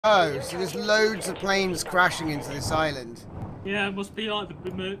Oh, so there's loads of planes crashing into this island. Yeah, it must be like the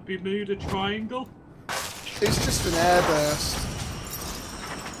Bermuda Triangle. It's just an airburst.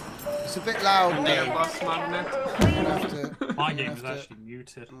 It's a bit loud. An airbus magnet. My game is actually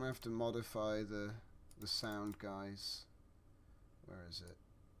muted. I'm gonna have to modify the sound, guys. Where is it?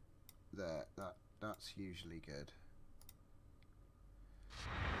 There. That's usually good.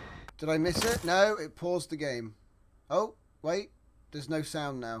 Did I miss it? No, it paused the game. Oh, wait. There's no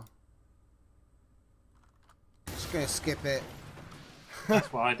sound now. Just gonna skip it.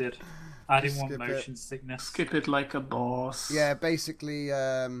 That's what I did. I didn't want Skip motion sickness. Skip it like a boss. Yeah, basically,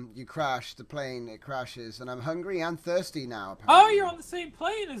 you crash the plane, it crashes, and I'm hungry and thirsty now. Oh, Apparently. you're on the same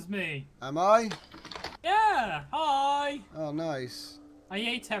plane as me. Am I? Yeah. Hi. Oh, nice. I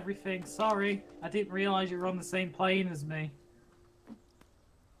ate everything. Sorry, I didn't realise you were on the same plane as me.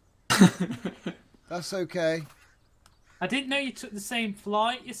 That's okay. I didn't know you took the same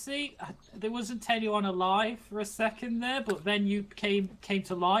flight. You see, there wasn't anyone alive for a second there, but then you came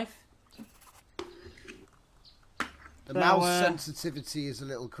to life. The mouse sensitivity is a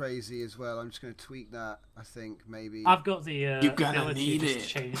little crazy as well. I'm just going to tweak that, I think, maybe. I've got the You're gonna ability need to it. just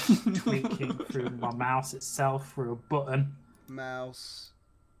change tweaking through my mouse itself through a button. Mouse.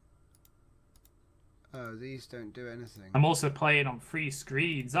 Oh, these don't do anything. I'm also playing on 3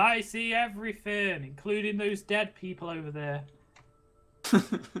 screens. I see everything, including those dead people over there.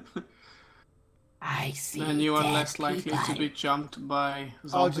 I see. Then you are dead less likely people. to be jumped by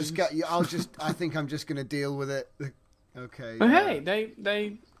zombies. I'll just get you. I think I'm just going to deal with it. Okay. But hey,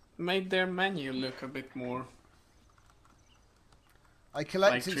 they made their menu look a bit more. I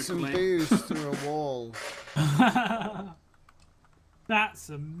collected like some AAA. booze through a wall. That's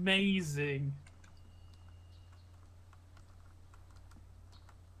amazing.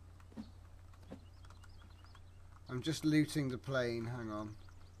 I'm just looting the plane. Hang on.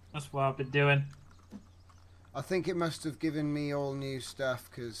 That's what I've been doing. I think it must have given me all new stuff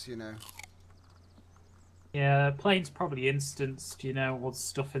because, you know. Yeah, plane's probably instanced, you know, all the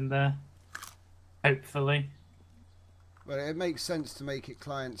stuff in there. Hopefully. Well, it makes sense to make it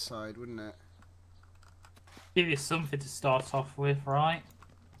client side, wouldn't it? Give you something to start off with, right?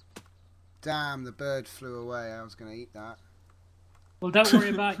 Damn, the bird flew away. I was going to eat that. Well, don't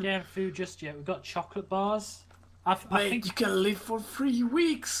worry about getting food just yet. We've got chocolate bars. I Mate, think... you can live for 3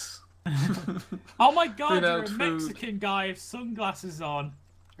 weeks. Oh my god, Without you're a food. Mexican guy with sunglasses on.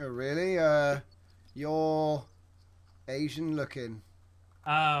 Oh, really? You're Asian looking.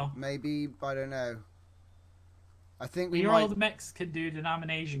 Oh. Maybe, I don't know. I think Well, we you're might... all the Mexican dude and I'm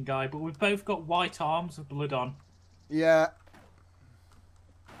an Asian guy, but we've both got white arms with blood on. Yeah.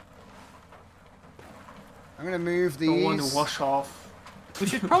 I'm going to move these. Don't want to wash off. We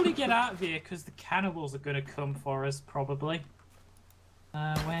should probably get out of here because the cannibals are going to come for us, probably.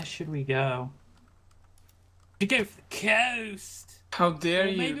 Where should we go? We go for the coast. How dare Or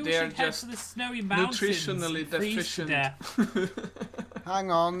maybe you? we They're should head just to the snowy mountains nutritionally and freeze to deficient. death.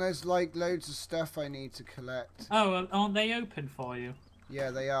 Hang on, there's like loads of stuff I need to collect. Oh, well, aren't they open for you? Yeah,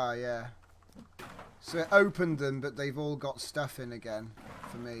 they are, yeah. So it opened them, but they've all got stuff in again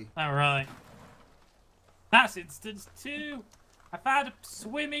for me. Alright. That's instance 2. I found a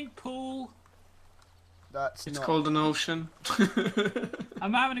swimming pool. That's It's not... called an ocean.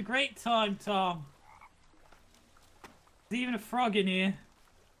 I'm having a great time, Tom. There's even a frog in here.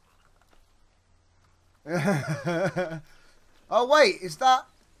 Oh, wait, is that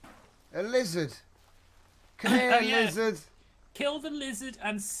a lizard? Come here, Oh, yeah. lizard. Kill the lizard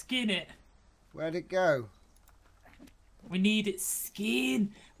and skin it. Where'd it go? We need its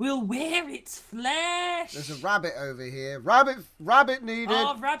skin. We'll wear its flesh. There's a rabbit over here. Rabbit needed.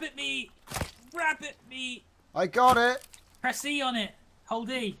 Oh, rabbit meat. Rabbit meat. I got it. Press E on it. Hold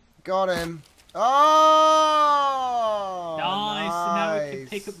E. Got him. Oh! Nice. So now we can nice.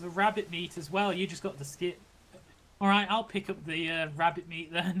 pick up the rabbit meat as well. You just got the skin. All right, I'll pick up the rabbit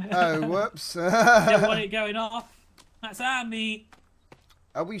meat then. Oh, whoops. Don't want it going off. That's our meat.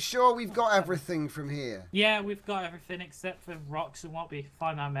 Are we sure we've got everything from here? Yeah, we've got everything except for rocks and what we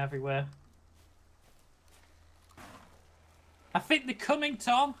find them everywhere. I think they're coming,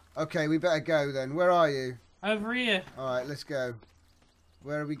 Tom. Okay, we better go then. Where are you? Over here. Alright, let's go.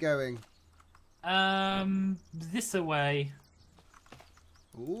 Where are we going? This away.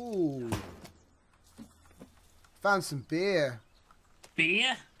 Ooh. Found some beer.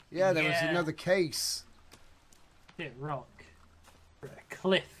 Beer? Yeah, there was another case. Hit rock. A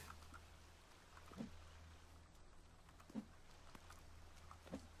cliff.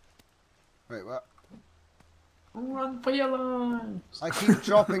 Wait, what? Run for your lives. I keep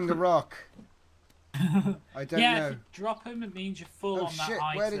dropping the rock. I don't yeah, know. if you drop them, it means you're full Oh on that shit,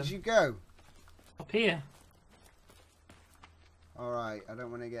 item. where did you go? Up here. Alright, I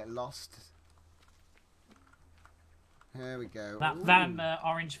don't want to get lost. Here we go. Them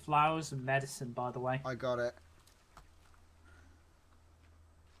orange flowers and medicine, by the way. I got it.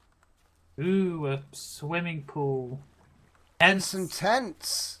 Ooh, a swimming pool. And some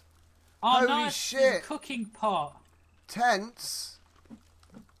tents. Oh, Holy nice. shit. Cooking pot. Tents.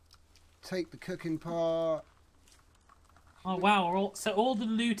 Take the cooking pot. Oh, wow. So all the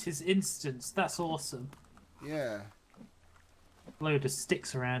loot is instant. That's awesome. Yeah. Load of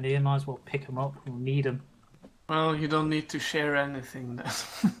sticks around here. Might as well pick them up. We'll need them. Well, you don't need to share anything then.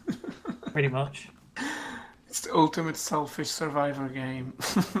 Pretty much. It's the ultimate selfish survivor game.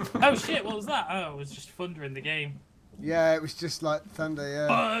 Oh shit, what was that? Oh, it was just thunder in the game. Yeah, it was just like thunder, yeah.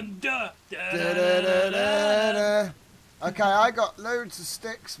 Thunder! Da-da-da-da-da. Okay, I got loads of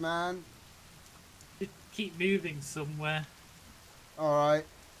sticks, man. Just keep moving somewhere. Alright.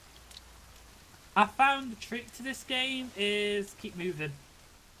 I found the trick to this game is keep moving.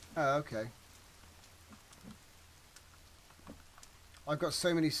 Oh, okay. I've got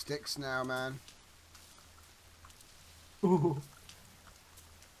so many sticks now, man. Ooh.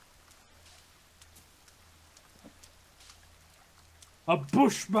 A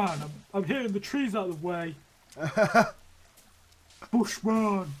bushman! I'm hearing the trees out of the way.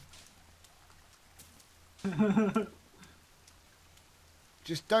 Bushman!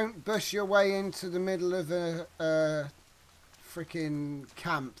 Just don't bush your way into the middle of a freaking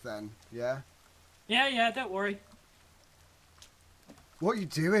camp then, yeah? Yeah, don't worry. What are you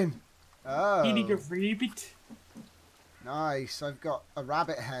doing? Oh. Eating a rabbit. Nice, I've got a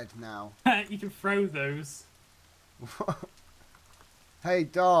rabbit head now. You can throw those. Hey,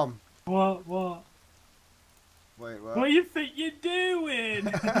 Dom. What? Wait, what? What do you think you're doing?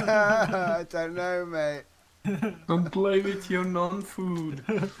 I don't know, mate. Don't play with your non-food.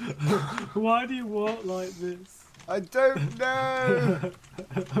 Why do you walk like this? I don't know.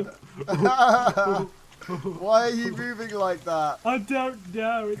 Why are you moving like that? I don't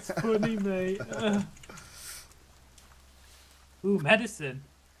know. It's funny, mate. Ooh, medicine.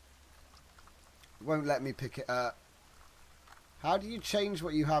 Won't let me pick it up. How do you change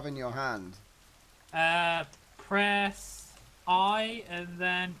what you have in your hand? Press I and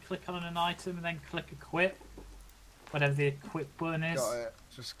then click on an item and then click equip. Whatever the equip button is. Got it.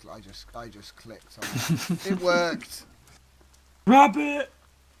 I just clicked on it. It worked. Rabbit!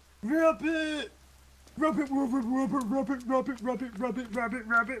 Rabbit! Rabbit, rabbit, rabbit, rabbit, rabbit, rabbit, rabbit, rabbit,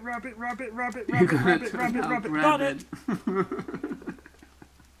 rabbit, rabbit, rabbit, rabbit, rabbit, rabbit, rabbit, rabbit, got it!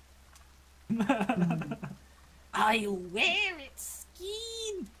 I wear its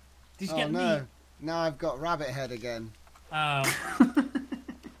skin! Did you get no. me? Now I've got rabbit head again. Oh.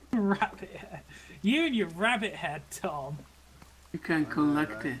 Rabbit head. You and your rabbit head, Tom. You can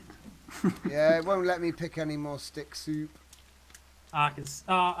collect it. Yeah, it won't let me pick any more stick soup.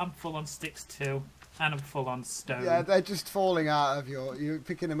 I'm full on sticks too. And I'm full on stone. Yeah, they're just falling out of you're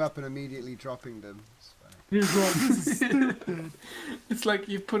picking them up and immediately dropping them. He's like, this is stupid. It's like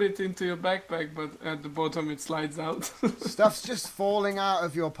you put it into your backpack, but at the bottom it slides out. Stuff's just falling out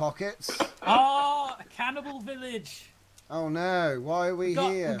of your pockets. Oh, a cannibal village. Oh no, why are we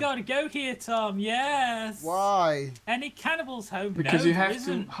here? We gotta go here, Tom, yes. Why? Any cannibals home? Because no, you have to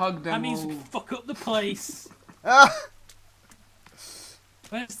isn't. hug them That means all. we fuck up the place. Ah!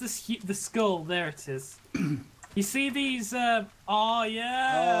 Where's the skull? There it is. You see these, oh,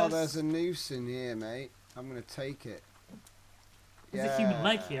 yeah. Oh, there's a noose in here, mate. I'm gonna take it. There's a human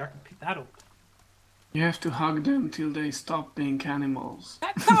leg here. I can pick that up. You have to hug them till they stop being cannibals.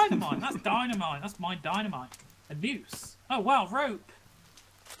 That's dynamite. That's dynamite. That's my dynamite. A noose. Oh, wow, rope.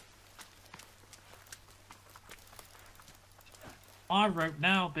 My rope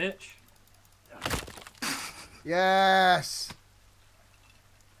now, bitch. Yes!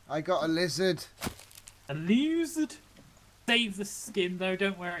 I got a lizard. A lizard. Save the skin, though.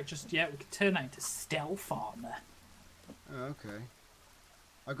 Don't wear it just yet. We can turn that into stealth armor. Oh, okay.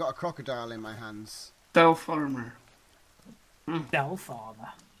 I've got a crocodile in my hands. Stealth armor. Stealth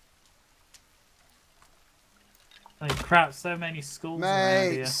armor. Holy crap, so many skulls around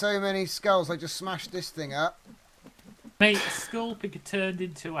Mate, here. so many skulls. I just smashed this thing up. Mate, a skull picker turned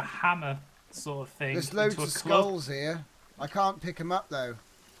into a hammer sort of thing. There's loads into a of club. skulls here. I can't pick them up, though.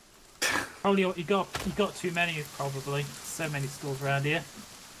 Probably you got too many, probably. So many skulls around here.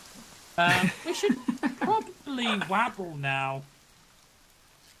 We should probably wabble now.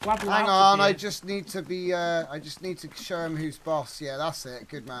 Wabble Hang out on, of I here. just need to be, I just need to show him who's boss. Yeah, that's it.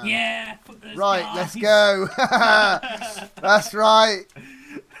 Good man. Yeah, put those Right, guys. let's go. That's right.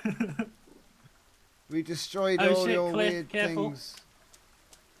 We destroyed Oh, all shit, your Cliff, weird careful. things.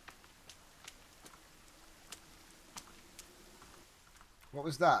 What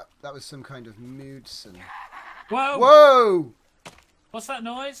was that? That was some kind of moodson. Whoa! Whoa! What's that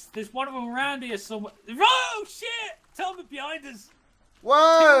noise? There's one of them around here somewhere. Oh, shit! Tell them behind us.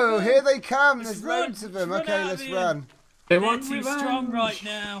 Whoa! Two of Here them. they come. Let's There's run. loads of them. Let's run Okay, out let's of here. run. They They're want too revenge. strong right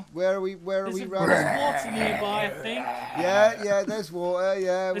now. Where are we There's running? water nearby, I think. Yeah, there's water.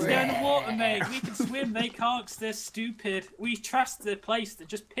 Yeah, Let's go in the water, mate. We can swim. They can't 'cause they're stupid. We trust the place that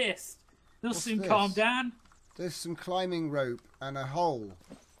just pissed. They'll What's soon this? calm down. There's some climbing rope and a hole.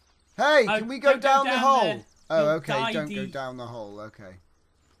 Hey, Oh, can we go don't go down the down hole? there. Oh, You'll okay. die Don't go deep. down the hole. Okay.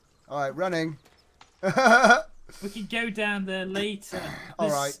 All right, running. We can go down there later. All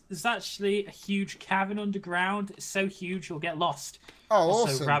right. There's actually a huge cavern underground. It's so huge you'll get lost. Oh,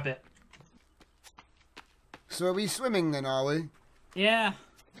 Also, awesome. rabbit. So are we swimming then, are we? Yeah.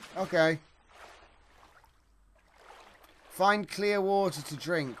 Okay. Find clear water to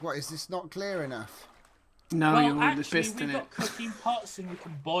drink. What, is this not clear enough? No, Well, you already actually, pissed we've in it. got cooking pots and we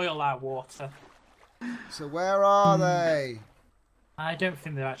can boil our water. So where are they? I don't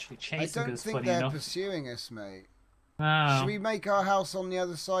think they're actually I chasing don't us, think funny they're enough. pursuing us, mate. Oh. Should we make our house on the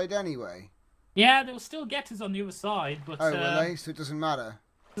other side anyway? Yeah, they'll still get us on the other side, but Oh, will they? So it doesn't matter.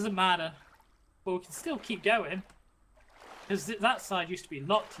 doesn't matter. But we can still keep going. Because that side used to be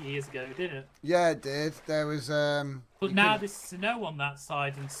locked years ago, didn't it? Yeah, it did. There was But you now couldn't- there's snow on that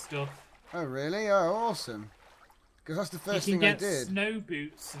side and stuff. Oh really? Oh, awesome. Because that's the first you thing can I get did. snow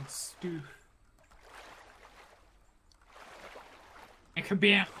boots and stuff. It could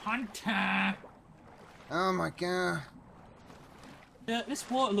be a hunter. Oh my god. This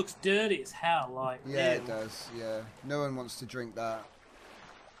water looks dirty as hell. Like, Yeah, ew. it does. Yeah. No one wants to drink that.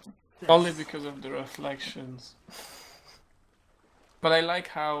 Only because of the reflections. But I like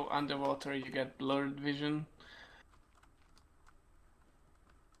how underwater you get blurred vision.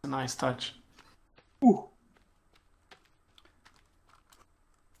 It's a nice touch. Ooh.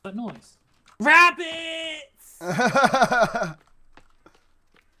 That noise. Rabbits!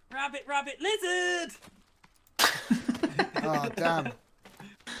 Rabbit, rabbit, lizard! Oh damn.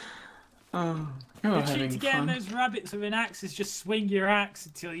 Oh, you're The trick having to getting fun. those rabbits with an axe is just swing your axe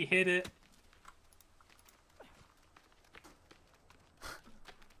until you hit it.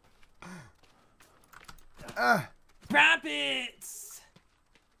 Rabbits!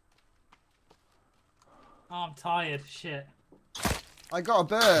 Oh, I'm tired. Shit. I got a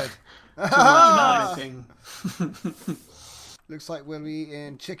bird. Too much fighting. Looks like we'll be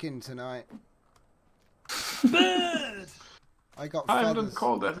eating chicken tonight. Bird! I got I feathers. wouldn't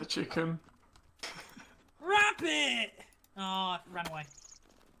call that a chicken. Rabbit! Oh, it ran away.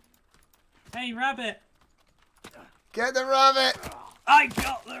 Hey, rabbit! Get the rabbit! I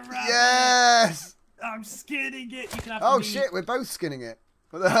got the rabbit! Yes! I'm skinning it. You can have Oh the meat. shit, we're both skinning it.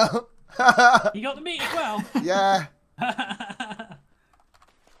 What the hell? You got the meat as well? Yeah.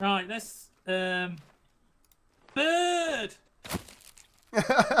 Right, let's bird!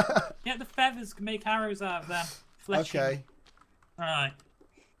 Get the feathers, can make arrows out of them. Fletching. Okay. Right.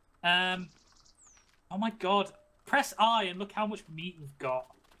 Oh my god. Press I and look how much meat we've got.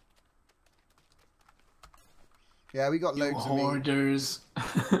 Yeah, we got You loads of meat. hoarders.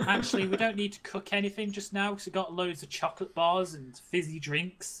 Actually, we don't need to cook anything just now because we've got loads of chocolate bars and fizzy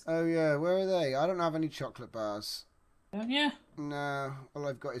drinks. Oh yeah, where are they? I don't have any chocolate bars. Don't you? No, all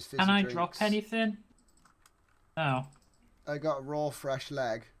I've got is fizzy Can I drinks. drop anything? Oh. I got a raw fresh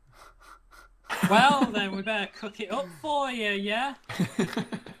leg. Well, then we better cook it up for you, yeah?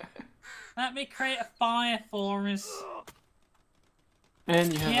 Let me create a fire for us.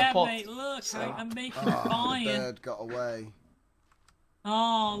 And you have Yeah, a pot. mate, look, so- I'm making Oh, a the fire. bird got away.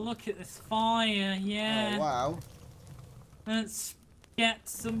 Oh, look at this fire, yeah. Oh wow. Let's get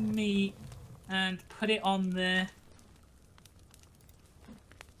some meat and put it on there.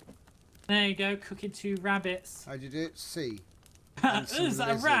 There you go, cooking 2 rabbits. How'd you do it? See. Ooh, is that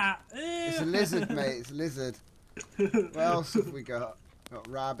a lizard. rat? It's a Ew. lizard, mate. It's a lizard. What else have we got? Got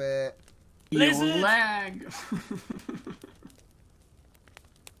rabbit. Your Lizard. leg.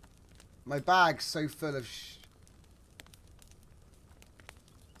 My bag's so full of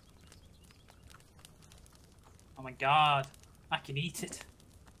Oh my god, I can eat it.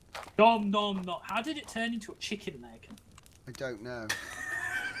 Nom nom nom. How did it turn into a chicken leg? I don't know.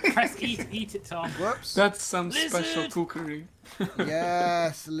 Press E to eat it, Tom. Whoops. That's some special Lizard. cookery.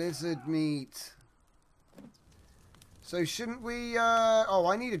 Yes, lizard meat. So shouldn't we? Oh,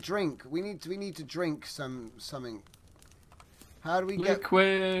 I need a drink. We need to drink something. How do we get?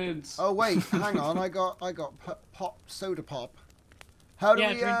 Liquids. Oh wait, hang on. I got pop soda pop. How do Yeah,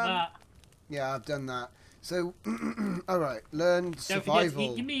 we? drink that. Yeah, I've done that. So, alright, learn Don't forget to survival.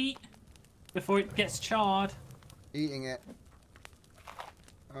 eat your meat before it gets charred. Eating it.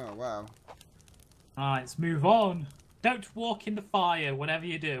 Oh, wow. Alright, let's move on. Don't walk in the fire, whatever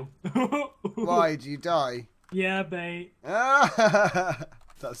you do. Why, do you die? Yeah, mate. Ah,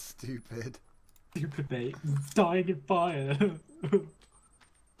 that's stupid. Stupid mate. It's dying in fire.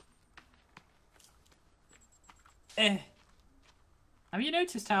 Have you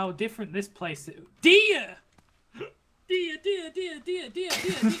noticed how different this place is? Deer! Deer, deer, deer, deer, deer, deer,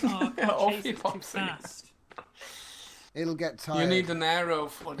 deer. Oh, I Off can't he chase it too pops again. fast. It'll get tired. You need an arrow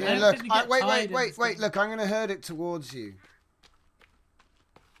for Here, that. look. think they get Wait, tired wait, and wait. stuff. Look, I'm going to herd it towards you.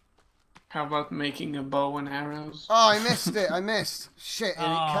 How about making a bow and arrows? Oh, I missed it. I missed. Shit,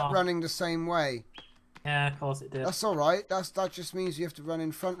 and it kept Oh. running the same way. Yeah, of course it did. That's alright. That just means you have to run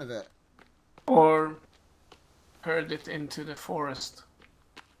in front of it. Or herd it into the forest.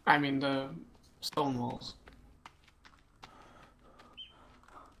 I mean the stone walls.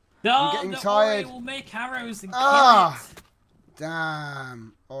 No, getting don't tired. worry, we'll make arrows and Ah! kill it.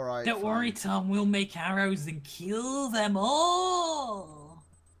 Damn. Alright. Don't worry, Tom, we'll make arrows and kill them all.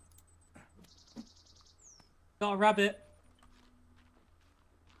 Got a rabbit.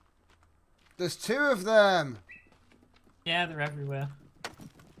 There's 2 of them. Yeah, they're everywhere.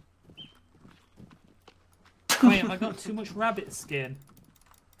 Wait, have I got too much rabbit skin?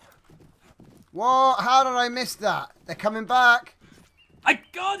 What? How did I miss that? They're coming back. I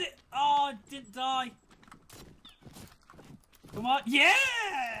got it! Oh, I didn't die. Come on.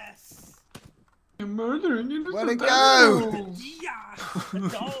 Yes! You're murdering innocent Where'd it go? animals. Yeah! A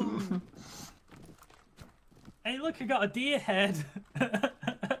dog. Hey, look, I got a deer head.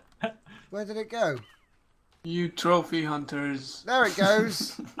 Where did it go? You trophy hunters. There it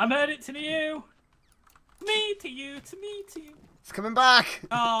goes. I made it to you. Me to you, to me to you. It's coming back.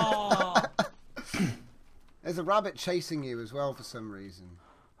 Oh, There's a rabbit chasing you as well for some reason.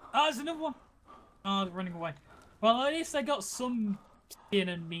 oh, there's another one. Oh, they're running away. Well, at least I got some skin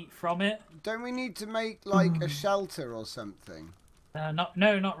and meat from it. Don't we need to make like a shelter or something?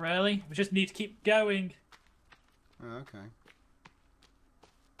 No, not really. We just need to keep going. Oh, okay.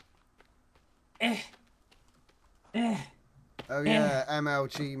 Oh yeah,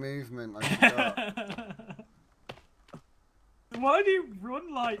 MLG movement. I forgot. Why do you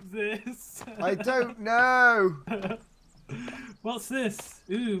run like this? I don't know. What's this?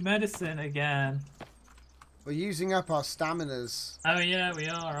 Ooh, medicine again. We're using up our staminas. Oh yeah, we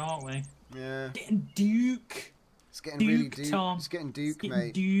are, aren't we? Yeah. Getting Duke. It's getting really Duke, Duke. Tom. It's getting Duke, Getting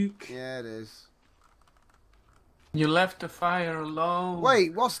mate. Duke. Yeah, it is. You left the fire alone.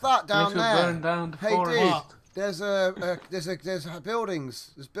 Wait, what's that down You should there? burn down the Hey, forest. dude. What? There's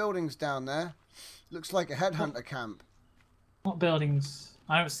buildings. There's buildings down there. Looks like a headhunter camp. What buildings?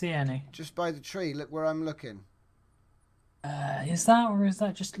 I don't see any. Just by the tree. Look where I'm looking. Is that or is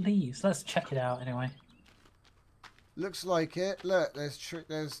that just leaves? Let's check it out anyway. Looks like it. Look,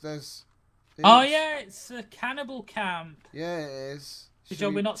 there's Oh yeah, it's a cannibal camp. Yeah, it is. Good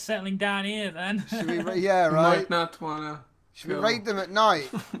job we're not settling down here then. Should we? Yeah, You right. might not wanna. Should we go. raid them at night?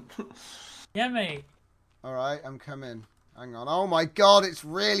 Yeah, mate. All right, I'm coming. Hang on. Oh my God, it's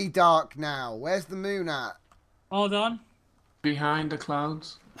really dark now. Where's the moon at? Hold on. Behind the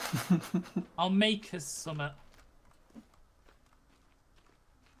clouds. I'll make us summit.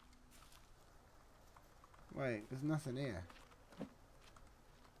 Wait, there's nothing here.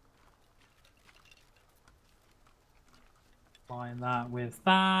 Line that with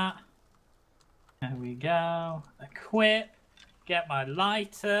that. There we go. Equip. Get my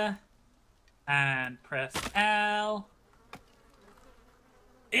lighter. And press L.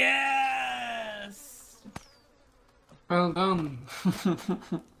 Yes! Oh. Well done.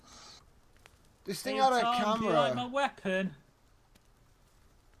 This thing Hey, had a Tom, do you like my camera. weapon?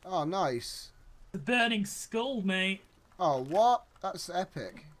 Oh, nice. The burning skull, mate. Oh, what? That's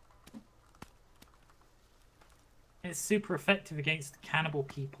epic. It's super effective against cannibal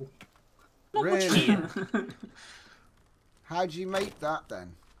people. Not much Really? here. How'd you make that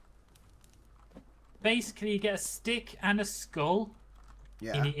then? Basically, you get a stick and a skull in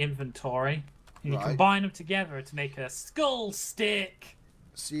Yeah. your inventory. And you Right. combine them together to make a skull stick.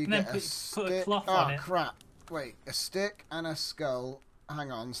 So you And then get a put a stick. cloth Oh on it. crap! Wait, a stick and a skull.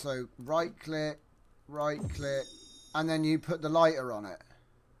 Hang on. So right click, and then you put the lighter on it.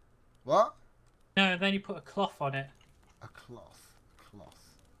 What? No, then you put a cloth on it. A cloth.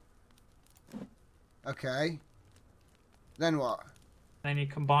 Okay. Then what? Then you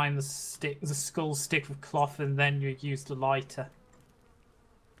combine the skull stick with cloth, and then you use the lighter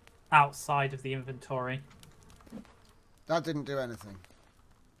outside of the inventory. That didn't do anything.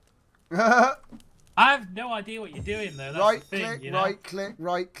 I have no idea what you're doing though. That's Right the thing, click, you know? right click,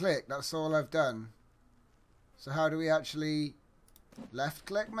 right click. That's all I've done. So how do we actually... Left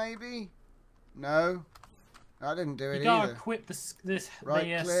click maybe? No. I didn't do it You gotta either. equip the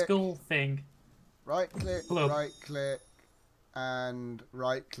Right click. skull thing. Right click, Club. right click, and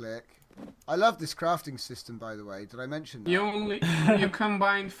right click. I love this crafting system, by the way. Did I mention that? You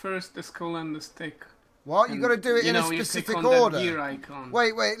combine first the skull and the stick. What? You And, got to do it in a you click specific on order. That gear icon.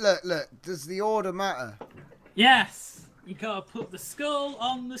 Wait, look. Does the order matter? Yes! You gotta put the skull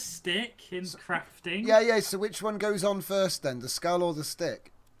on the stick in crafting. Yeah. So which one goes on first then? The skull or the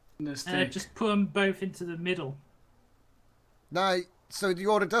stick? The stick. Just put them both into the middle. No, so the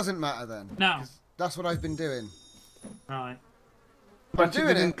order doesn't matter then? No. 'Cause that's what I've been doing. Right. But you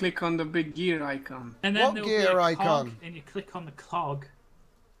doing didn't it. click on the big gear icon. And then What there'll gear be a icon? cog, and you click on the cog.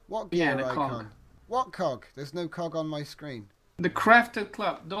 What Yeah, gear the icon? cog. What cog? There's no cog on my screen. The crafted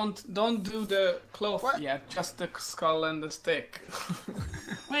club. Don't do the cloth What? yet. Just the skull and the stick.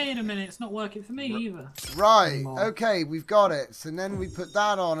 Wait a minute, it's not working for me either. Right, Anymore. okay, we've got it. So then we put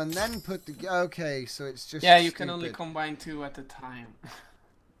that on and then put the... Okay, so it's just Yeah, you can only stupid. combine 2 at a time.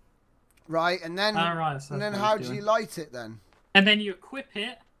 Right, and then... Alright, so and then that's what how it's do you doing. light it then? And then you equip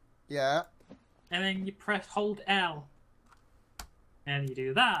it, Yeah. and then you hold L. And you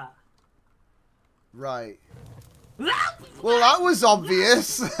do that. Right. Well, that was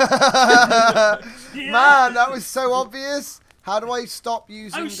obvious. Yeah. Man, that was so obvious. How do I stop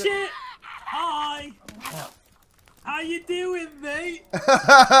using Oh the... shit! Hi! How you doing, mate?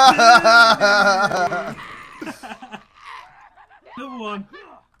 Another one.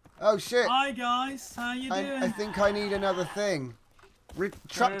 Oh shit. Hi guys, how you doing? I think I need another thing. Where are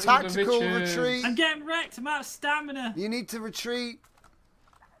the Tactical bitches? retreat. I'm getting wrecked, I'm out of stamina. You need to retreat.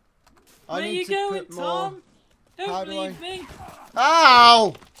 Where I need you to going, put more... Tom? How Don't do leave I- me.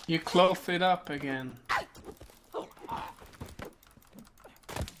 Ow! You cloth it up again.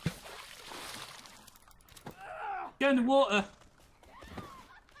 Go in the water.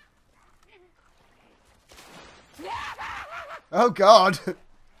 Oh god.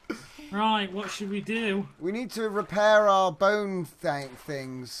 Right, what should we do? We need to repair our bone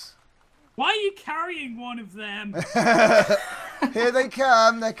things. Why are you carrying one of them? Here they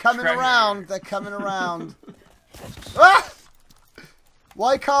come. They're coming Treasure. around. They're coming around. Ah!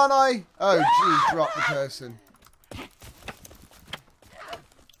 Why can't I? Oh, gee, drop the person.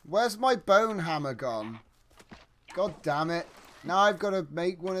 Where's my bone hammer gone? God damn it. Now I've got to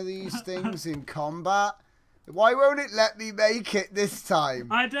make one of these things in combat. Why won't it let me make it this time?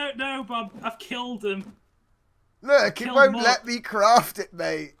 I don't know, Bob. I've killed him. Look, it Kill won't more. let me craft it,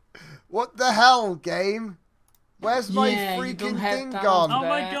 mate. What the hell, game? Where's my Yeah, you freaking don't have thing time. gone? Oh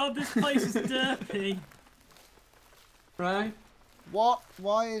my There. god, this place is derpy. Right? What?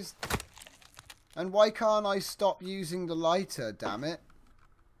 Why is... And why can't I stop using the lighter, damn it?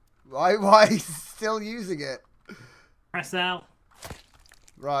 Why is it still using it? Press L.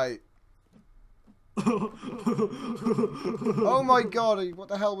 Right. Oh my god, what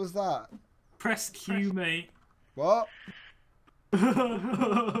the hell was that? Press Q, mate. What?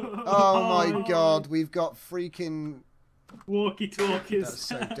 Oh my god, we've got freaking... Walkie-talkies. That's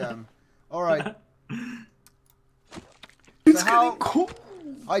so dumb. Alright. So how...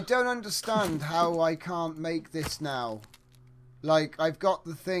 I don't understand how I can't make this now. Like, I've got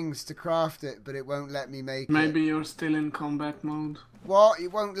the things to craft it, but it won't let me make Maybe it. you're still in combat mode. What? It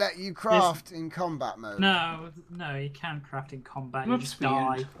won't let you craft in combat mode? No, you can craft in combat, you That's just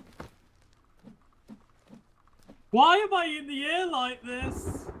die. weird. Why am I in the air like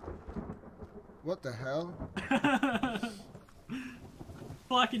this? What the hell?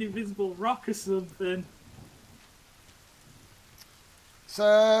 Like an invisible rock or something.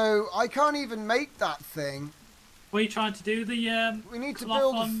 So, I can't even make that thing. What are you trying to do? The We need to cloth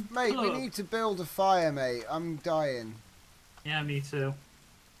build... on Mate, we plug? need to build a fire, mate. I'm dying. Yeah, me too.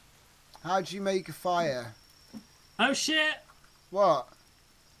 How'd you make a fire? Oh shit! What?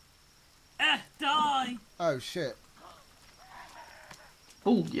 Die! Oh, shit.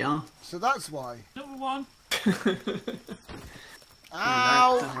 Oh, yeah. So that's why. Number one.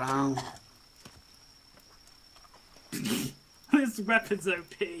 Ow! Around. This weapon's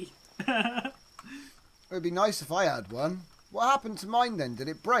OP. It'd be nice if I had one. What happened to mine then? Did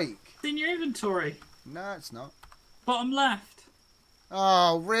it break? It's in your inventory. No, it's not. Bottom left.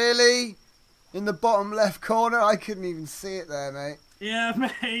 Oh, really? In the bottom left corner? I couldn't even see it there, mate. Yeah,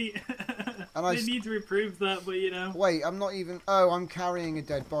 mate. And I They need to improve that, but you know. Wait, I'm not even... Oh, I'm carrying a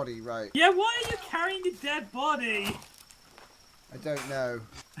dead body, right. Yeah, why are you carrying a dead body? I don't know.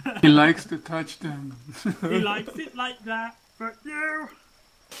 He likes to touch them. He likes it like that, but you.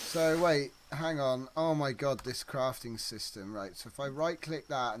 So wait, hang on. Oh my god, this crafting system. Right, so if I right click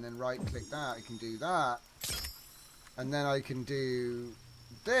that and then right click that, I can do that. And then I can do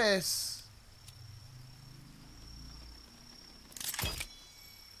this.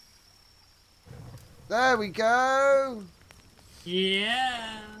 There we go.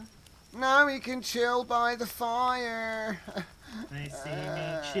 Yeah. Now we can chill by the fire. They see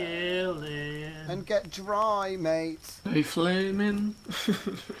me chilling. And get dry, mate. They flaming.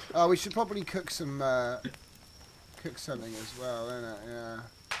 Oh, we should probably cook some, cook something as well, innit? Yeah.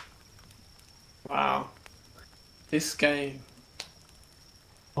 Wow. This game.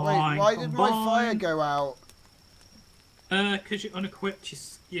 Wait, why did my fire go out? Because you unequipped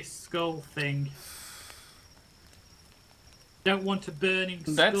your skull thing. Don't want a burning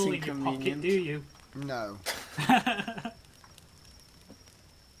That's skull in your pocket, do you? No.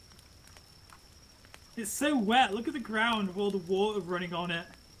 It's so wet. Look at the ground with all the water running on it.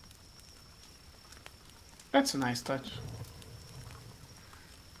 That's a nice touch.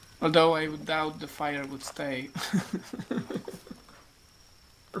 Although I would doubt the fire would stay.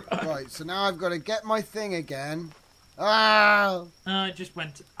 Right, so now I've got to get my thing again. Ah! I just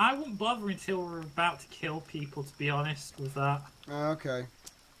went. I wouldn't bother until we're about to kill people, to be honest with that. Okay.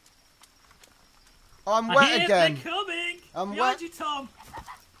 I'm I wet hear again. They're coming! I'm Behind wet. you, Tom!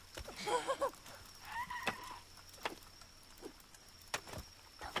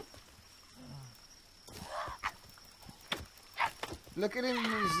 Look at him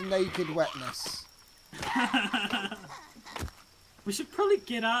in his naked wetness. We should probably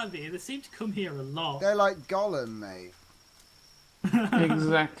get out of here. They seem to come here a lot. They're like Gollum, mate.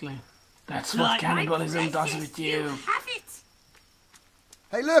 Exactly. That's what Like, cannibalism my does precious, with you. Have it!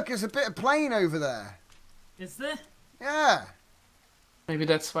 Hey, look, there's a bit of plane over there. Is there? Yeah. Maybe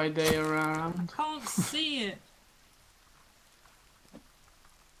that's why they are around. Can't see it.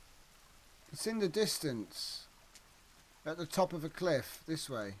 It's in the distance. At the top of a cliff. This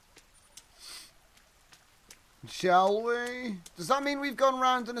way. Shall we? Does that mean we've gone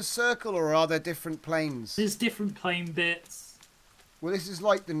round in a circle, or are there different planes? There's different plane bits. Well, this is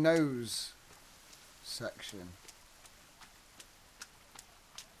like the nose section.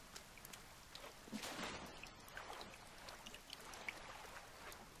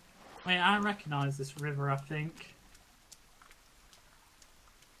 Wait, I recognise this river, I think.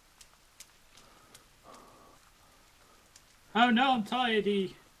 Oh no, I'm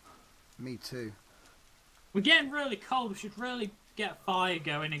tired-y. Me too. We're getting really cold. We should really get a fire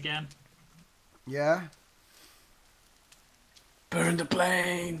going again. Yeah? Burn the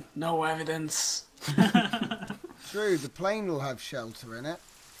plane. No evidence. True, the plane will have shelter in it.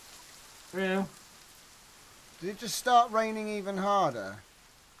 Real? Did it just start raining even harder?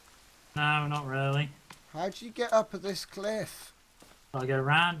 No, not really. How'd you get up at this cliff? Gotta go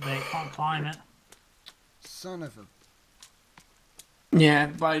round, mate. Can't climb it. Son of a... Yeah,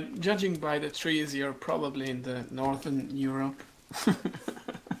 by judging by the trees, you're probably in the northern Europe.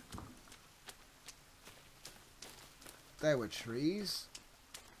 There were trees.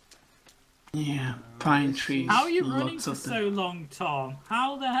 Yeah, pine trees. How are you running lots for of them. so long, Tom?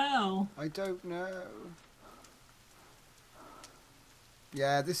 How the hell? I don't know.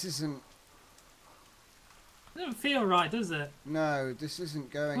 Yeah, this isn't... Doesn't feel right, does it? No, this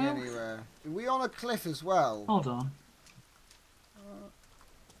isn't going Well- anywhere. Are we on a cliff as well? Hold on.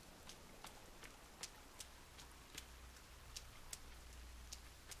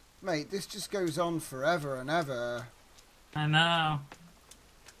 Mate, this just goes on forever and ever. I know.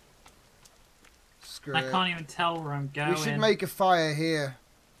 Screw I it. can't even tell where I'm going. We should make a fire here.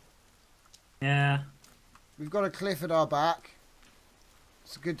 Yeah. We've got a cliff at our back.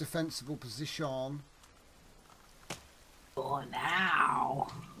 It's a good defensible position. For now.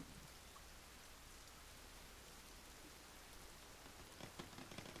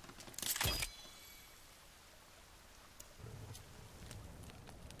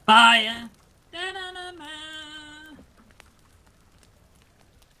 Fire. Da-da-da-da.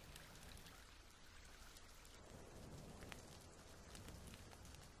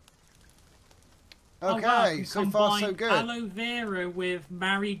 Oh, Okay, wow, I can so far so combine good. Aloe vera with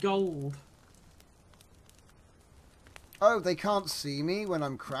marigold. Oh, they can't see me when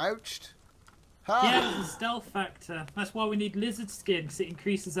I'm crouched? Ha! Yeah, there's a stealth factor. That's why we need lizard skin, because it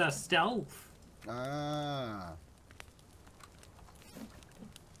increases our stealth. Ah.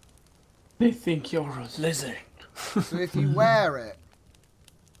 They think you're a lizard. So if you wear it...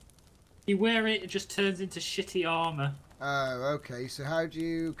 You wear it, it just turns into shitty armor. Oh, okay. So how do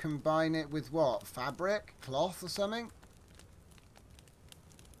you combine it with what? Fabric? Cloth or something?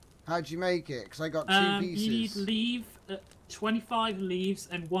 How'd you make it? Because I got two You need pieces. leaf, 25 leaves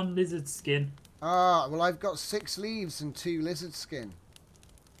and 1 lizard skin. Ah, well, I've got 6 leaves and 2 lizard skin.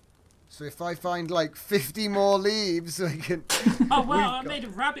 So if I find like 50 more leaves, I can... Oh, well, I made a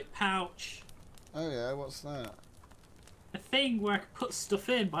rabbit pouch. Oh, yeah, what's that? A thing where I could put stuff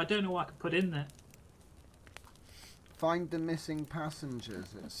in, but I don't know what I could put in there. Find the missing passengers,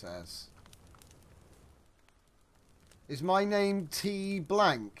 it says. Is my name T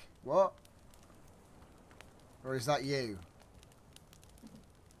blank? What? Or is that you?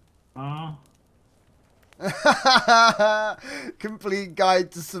 Oh. Complete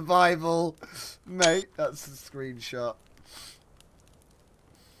guide to survival. Mate, that's a screenshot.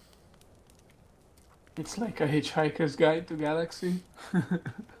 It's like a hitchhiker's guide to galaxy.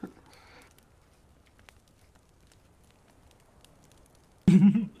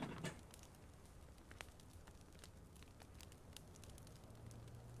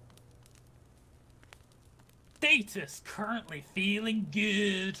 Status currently feeling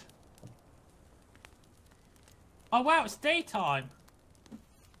good. Oh wow, it's daytime.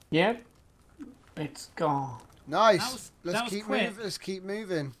 Yep. It's gone. Nice. That Let's was keep quick. moving. Let's keep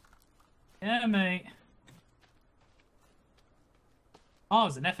moving. Yeah, mate. Oh,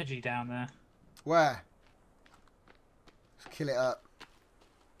 there's an effigy down there. Where? Let's kill it up.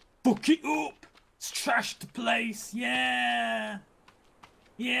 Fuck it up! Let's trash the place, yeah!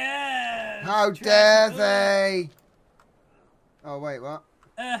 Yeah! How let's dare trash it up. they? Oh wait, what?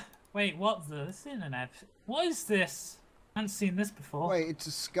 Wait, what's this? Internet? What is this? I haven't seen this before. Wait, it's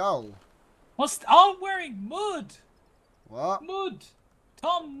a skull. Oh, I'm wearing mud! What? Mud!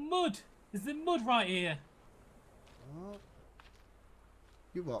 Tom, mud! Is there mud right here? What?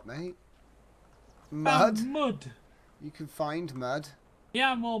 You what, mate? Mud? Found mud! You can find mud.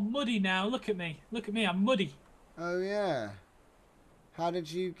 Yeah, I'm all muddy now. Look at me. Look at me, I'm muddy. Oh yeah. How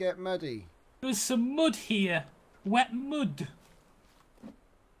did you get muddy? There was some mud here. Wet mud.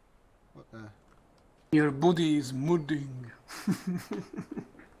 What the? Your body is mudding.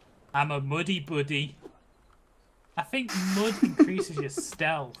 I'm a muddy buddy. I think mud increases your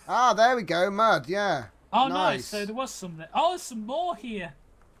stealth. Ah, there we go. Mud, yeah. Oh, Nice. nice. So there was some there. Oh, there's some more here.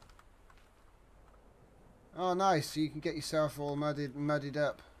 Oh, nice. So you can get yourself all muddied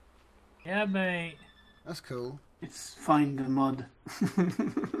up. Yeah, mate. That's cool. It's find the mud.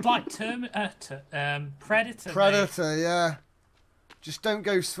 It's like Predator. Predator, yeah. Just don't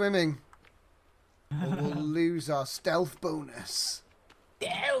go swimming. Or we'll lose our stealth bonus.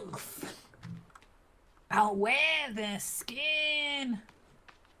 Stealth. I'll wear the skin.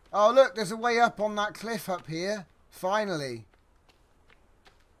 Oh, look, there's a way up on that cliff up here. Finally.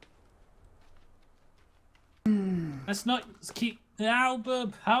 Let's not keep the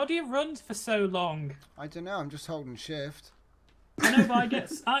album. How do you run for so long? I don't know, I'm just holding shift. I know, but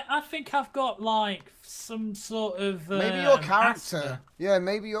I think I've got like some sort of Maybe your character. asthma. Yeah,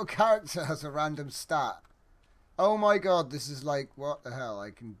 maybe your character has a random stat. Oh my god, this is like, what the hell?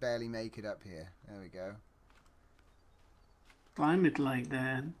 I can barely make it up here. There we go. Climb it like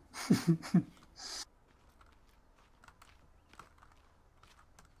that.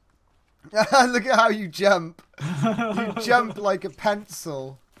 Look at how you jump. You jump like a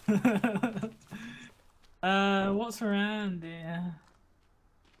pencil. What's around here?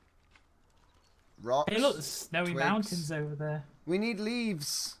 Rocks. Hey, look, there's snowy twigs. mountains over there. We need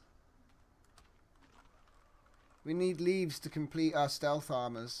leaves. We need leaves to complete our stealth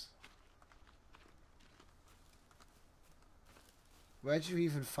armors. Where'd you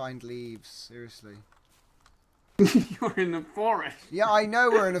even find leaves? Seriously. You're in the forest. Yeah, I know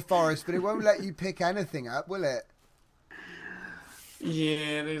we're in a forest, but it won't let you pick anything up, will it?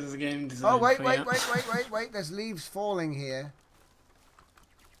 Yeah, this is a game designed Oh, wait, for wait, you. wait. There's leaves falling here.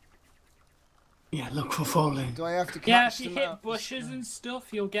 Yeah, look for falling. Do I have to catch Yeah, if you them hit out? bushes and stuff,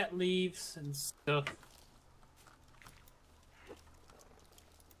 you'll get leaves and stuff.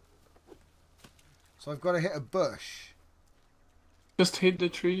 So I've got to hit a bush. Just hit the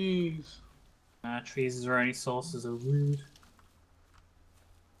trees. Trees are only sources of wood.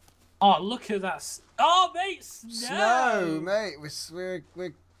 Oh, look at that! Oh, mate, Snow, mate. We're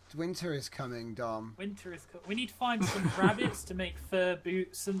winter is coming, Dom. Winter is coming. We need to find some rabbits to make fur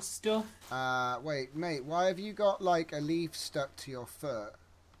boots and stuff. Wait, mate. Why have you got like a leaf stuck to your foot?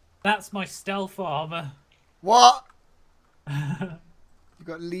 That's my stealth armor. What? You've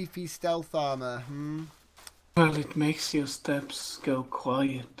got leafy stealth armor. Hmm. Well, it makes your steps go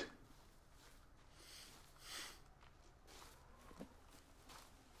quiet.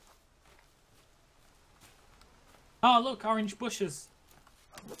 Oh, look, orange bushes.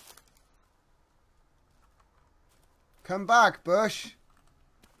 Come back, bush.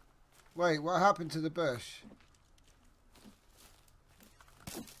 Wait, what happened to the bush?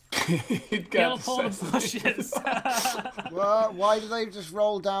 It Kill got all the bushes. Well, why do they just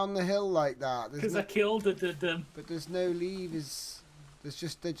roll down the hill like that? Because I killed them. But there's no leaves. There's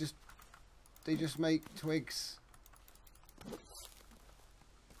just they just make twigs.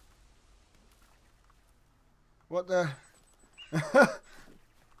 What the?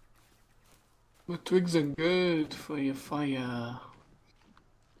 But twigs are good for your fire.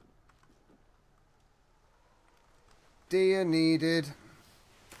 Deer needed.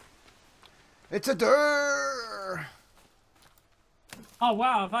 It's a deer. Oh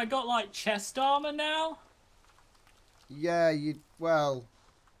wow, have I got like chest armor now? Yeah, well,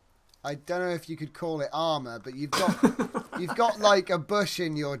 I don't know if you could call it armor, but you've got like a bush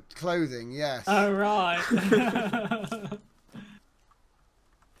in your clothing, yes. Oh right.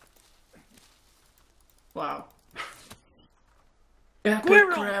 Wow.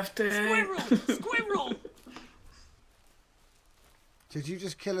 Squirrel! Crafting. Squirrel! Did you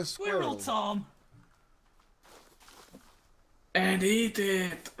just kill a squirrel? Tom! And eat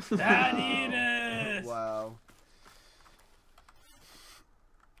it. And eat it! Wow.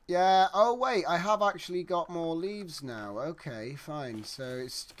 Yeah, oh wait, I have actually got more leaves now. Okay, fine. So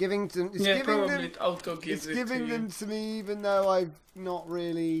it's giving them It auto gives it's giving them to me even though I've not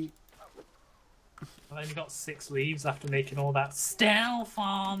really. I've only got 6 leaves after making all that stealth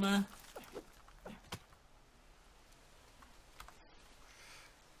armor.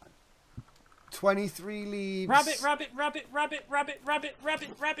 $23 leaves. Rabbit.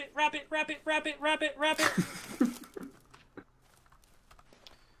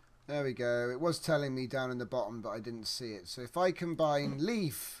 There we go. It was telling me down in the bottom, but I didn't see it. So if I combine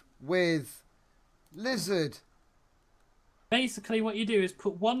leaf with lizard. Basically, what you do is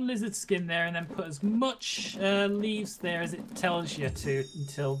put 1 lizard skin there and then put as much leaves there as it tells you to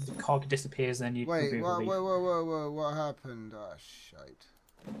until the cog disappears and you Wait, remove the leaf. whoa, what happened? Oh, shite.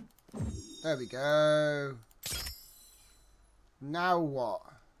 There we go. Now what?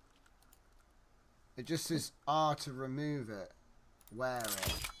 It just says R to remove it. Wear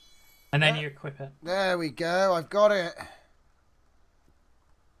it. And then you equip it. There we go. I've got it.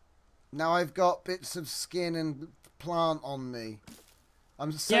 Now I've got bits of skin and plant on me.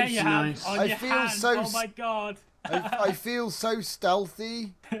 I'm so yeah, you nice. have. On I your feel hand. so Oh my god. I feel so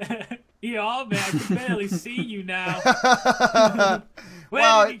stealthy. You are, man. I can barely see you now. Where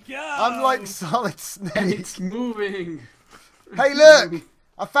Wow, did he go? I'm like Solid Snake. It's moving. Hey, look!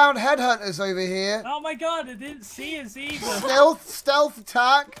 I found headhunters over here. Oh my god, I didn't see us either. Stealth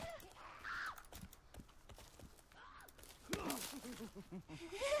attack.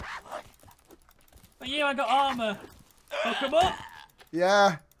 But yeah, I got armor. Oh, come up.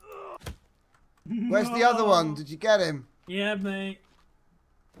 Yeah. Where's the other one? Did you get him? Yeah, mate.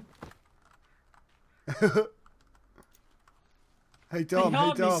 Hey Dom, He hey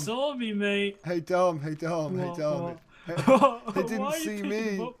hardly Dom. saw me, mate. Hey Dom, hey Dom, hey What, Dom. what? He didn't Why are you see picking me.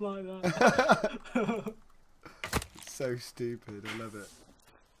 him up like that? So stupid, I love it.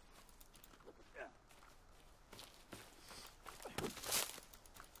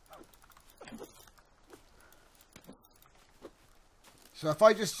 So if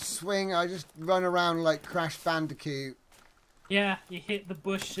I just swing, I just run around like Crash Bandicoot. Yeah, you hit the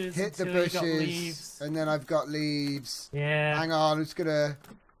bushes Hit the until you got bushes, leaves. and then I've got leaves. Yeah. Hang on, I'm just gonna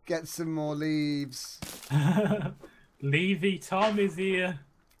get some more leaves. Levy Tom is here.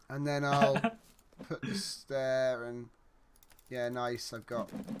 And then I'll put this there, and yeah, nice. I've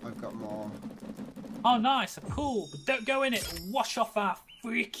got more. Oh, nice. Cool. But don't go in it. Wash off our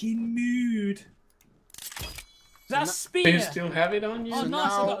freaking mood. Is that a spear? Do you still have it on you? Oh, So nice.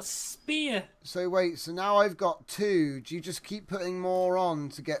 now- I got a spear. So wait, so now I've got 2. Do you just keep putting more on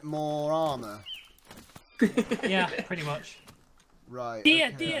to get more armor? Yeah, pretty much. Right. Deer,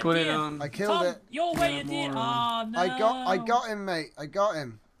 okay. deer, Put it deer. on. I killed Tom, it. your way, Yeah, you deer. more Oh, no. I got him, mate. I got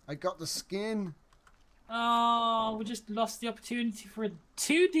him. I got the skin. Oh, we just lost the opportunity for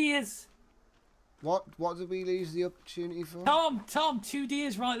 2 deers. What did we lose the opportunity for? Tom, 2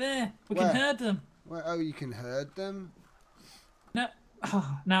 deers right there. We Where? can herd them. Where, oh, you can herd them? No,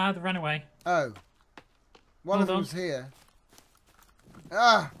 no, they ran away. Oh. One Hold of on. them's here.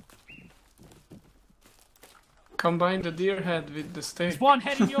 Ah! Combine the deer head with the steak. There's one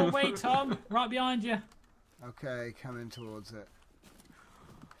heading your way, Tom. Right behind you. Okay, coming towards it.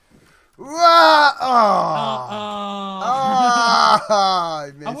 Wah! Oh! Oh. Ah!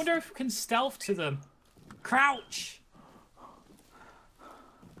 I missed. I wonder if we can stealth to them. Crouch.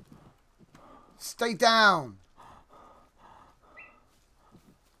 Stay down.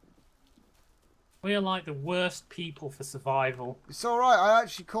 We are like the worst people for survival. It's all right. I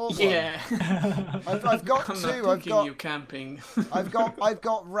actually caught one. Yeah. I've got I'm two. not I've taking got you camping. I've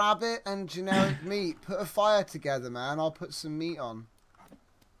got rabbit and generic meat. Put a fire together, man. I'll put some meat on.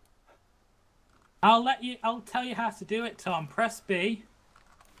 I'll tell you how to do it, Tom. Press B.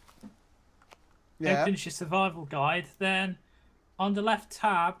 Yeah. Opens your survival guide. Then on the left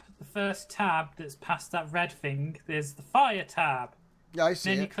tab, the first tab that's past that red thing, there's the fire tab. Yeah, I see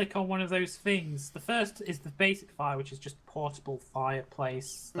Then it. you click on one of those things. The first is the basic fire, which is just portable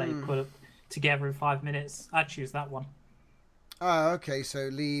fireplace that you put up together in 5 minutes. I'd choose that one. Oh, okay. So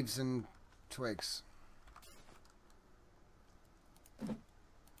leaves and twigs.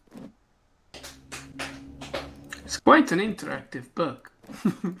 It's quite an interactive book.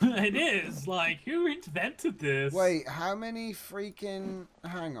 It is. Like, who invented this? Wait, how many freaking...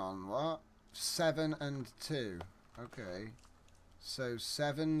 Hang on, what? 7 and 2. Okay. So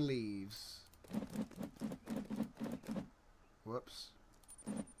 7 leaves. Whoops.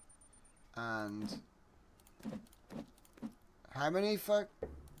 And... How many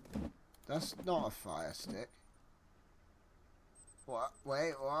That's not a fire stick. What?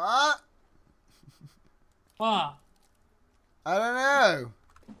 Wait, what? What? I don't know.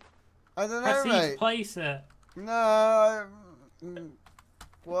 I don't know, Press E to mate. place it. No.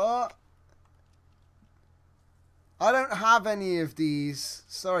 What? I don't have any of these.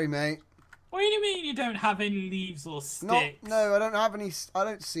 Sorry, mate. What do you mean you don't have any leaves or sticks? No, I don't have any. I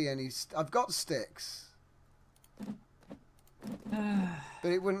don't see any. I've got sticks.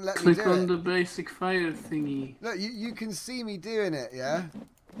 But it wouldn't let me Click do on it. the basic fire thingy. Look, you can see me doing it, yeah?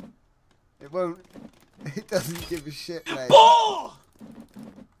 It won't. It doesn't give a shit, mate. Boar!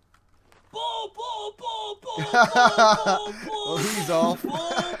 Boar, boar, boar, boar, boar, boar, Well, he's off.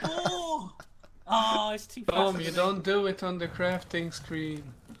 boar, boar. Oh, it's too fast. Tom, for you me. don't do it on the crafting screen.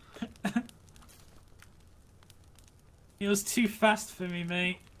 It was too fast for me,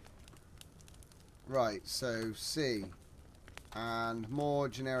 mate. Right, so C. And more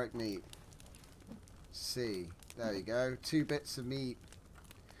generic meat. C. There you go. 2 bits of meat.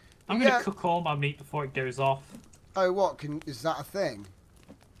 I'm gonna cook all my meat before it goes off. Oh, what? Is that a thing?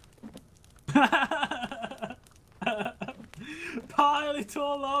 Pile it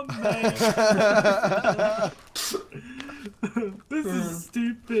all on, mate. This is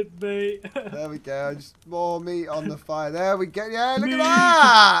stupid, mate. There we go. Just more meat on the fire. There we go. Yeah, look Meat. at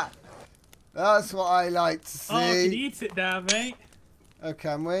that. That's what I like to see. Oh, I can eat it now, mate. Oh,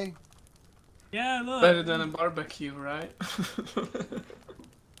 can we? Yeah, look. Better than a barbecue, right?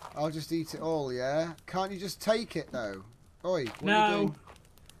 I'll just eat it all, yeah? Can't you just take it, though? Oi, what are you No. doing?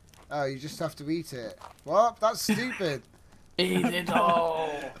 Oh, you just have to eat it. What? That's stupid. Eat it all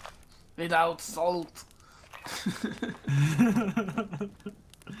without salt.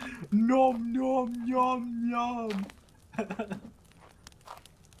 Nom nom nom nom.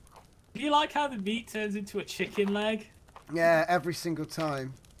 Do you like how the meat turns into a chicken leg? Yeah, every single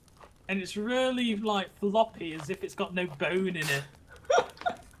time. And it's really like floppy, as if it's got no bone in it.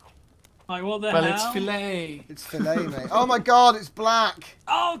 Like, what the Well, hell? it's filet. It's filet, mate. Oh my god, it's black.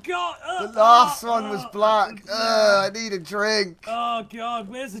 Oh god! The last one was black. I need a drink. Oh god,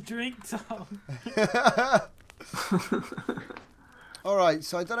 where's the drink, Tom? Alright,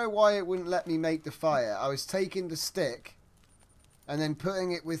 so I don't know why it wouldn't let me make the fire. I was taking the stick and then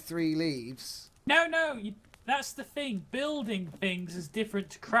putting it with 3 leaves. No, that's the thing. Building things is different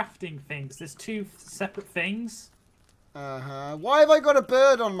to crafting things. There's 2 separate things. Uh-huh. Why have I got a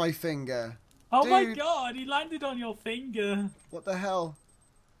bird on my finger? Oh my Dude. god, he landed on your finger. What the hell?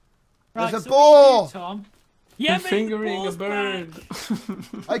 Right, There's a so what boar! you do, Tom? Yeah, I'm mate, fingering a the boar's bird.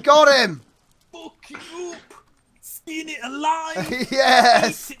 back. I got him! Fuck you up. Skin it alive.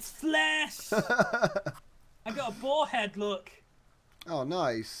 Yes! Eat its flesh. I got a boar head, look. Oh,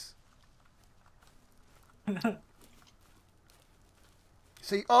 nice.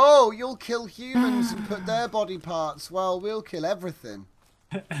 See, oh, you'll kill humans and put their body parts. Well, we'll kill everything.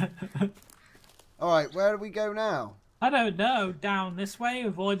 Alright, where do we go now? I don't know. Down this way,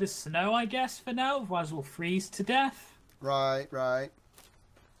 avoid the snow, I guess, for now. Otherwise, we'll freeze to death. Right.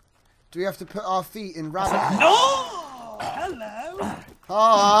 Do we have to put our feet in rabbit? Oh! Hello!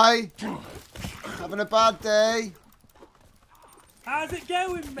 Hi! Having a bad day? How's it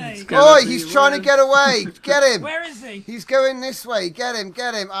going, mate? It's gonna Oi, be he's trying to worse. get away! Get him! Where is he? He's going this way. Get him!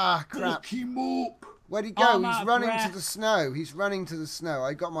 Ah, crap. him up. Where'd he Oh, go? I'm out He's of running to breath. the snow. He's running to the snow.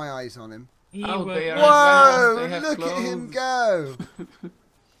 I got my eyes on him. He Oh, was- they are- Whoa! They have Look at him clothes. go!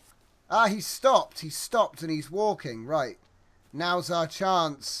 Ah, he's stopped. He's stopped and he's walking. Right. Now's our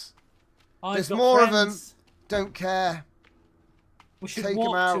chance. I've There's got more of friends. Don't care. We should Take him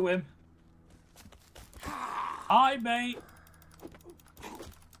walk out. to him. Hi, mate.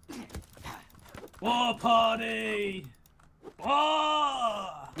 War party. Whoa!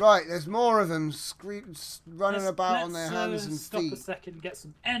 Right, there's more of them running about on their hands and stop feet. a second and get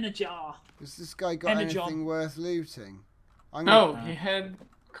some energy. Has this guy got anything worth looting? No, he had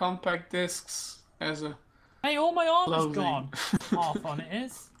compact discs as a... Hey, all my armor's clothing. gone. Half on it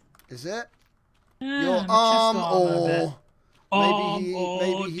is. Is it? Yeah, Your my chest arm armor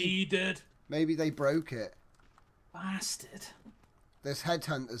or... needed. Maybe they broke it. Bastard. There's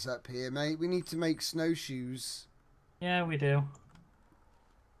headhunters up here, mate. We need to make snowshoes. Yeah, we do.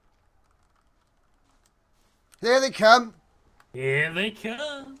 Here they come. Here they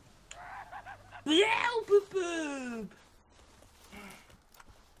come. Yeah, boob boob.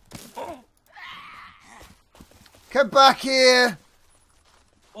 Come back here.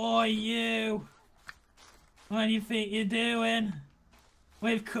 Oi, you. What do you think you're doing?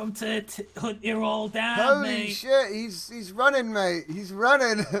 We've come to hunt you all down, Holy mate. shit, he's running, mate. He's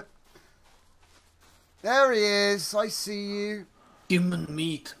running. There he is. I see you. Human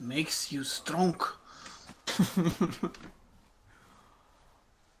meat makes you strong.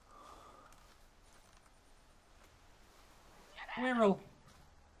 Squirrel.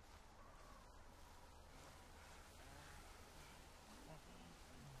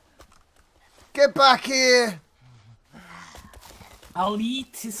 Get back here. I'll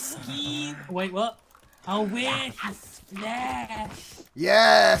eat his skin. Wait, what? I'll wear his flesh.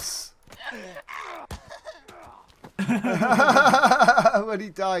 Yes. When he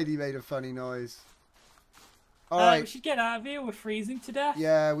died, he made a funny noise. All right. We should get out of here. We're freezing to death.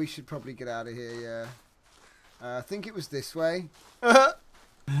 Yeah, we should probably get out of here, yeah. I think it was this way.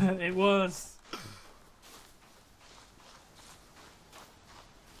 It was.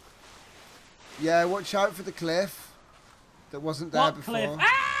 Yeah, watch out for the cliff that wasn't there What before. cliff?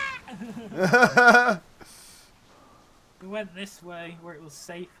 Ah! We went this way where it was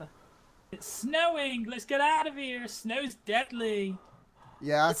safer. It's snowing. Let's get out of here. Snow's deadly.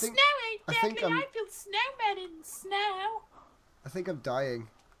 Yeah, I The think snow ain't I deadly. think I'm- I feel snowmen in the snow. I think I'm dying.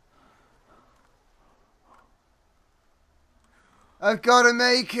 I've got to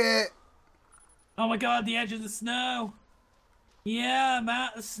make it. Oh my god, the edge of the snow. Yeah, I'm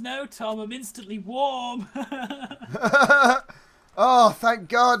out of snow, Tom. I'm instantly warm. Oh, thank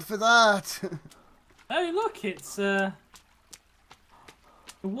God for that. Oh, look, it's the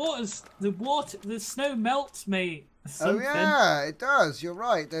snow melts, mate. Oh Something. yeah, it does. You're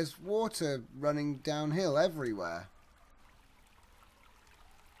right. There's water running downhill everywhere.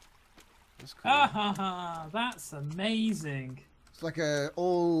 That's cool. Ah ha ha! That's amazing. It's like a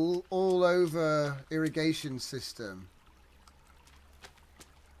all over irrigation system.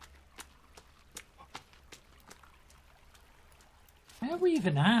 Where are we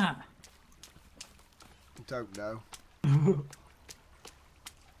even at? Don't know.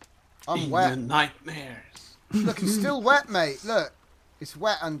 I'm In wet. your nightmares. Look, it's still wet, mate. Look, it's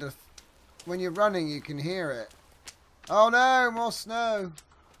wet under. When you're running, you can hear it. Oh no, more snow.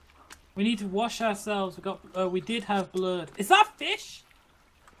 We need to wash ourselves. We did have blood. Is that fish?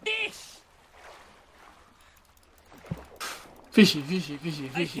 Fish! Fishy, fishy, fishy,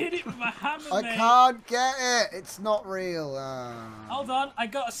 I fishy. hit it with my hammer, I mate. can't get it. It's not real. Hold on, I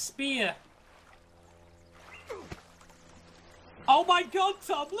got a spear. Oh my god,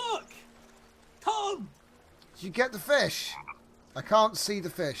 Tom, look! Tom! Did you get the fish? I can't see the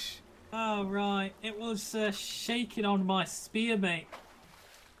fish. Oh, right. It was shaking on my spear, mate.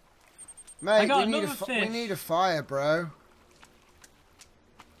 Mate, got we another fish. need a fire, bro.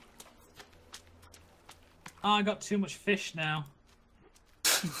 Oh, I got too much fish now.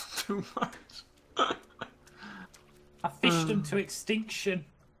 Too much. I fished them to extinction.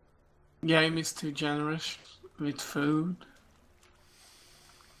 Game is too generous with food.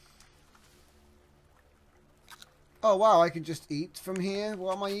 Oh wow, I can just eat from here.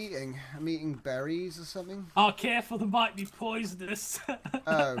 What am I eating? I'm eating berries or something. Oh, careful, they might be poisonous.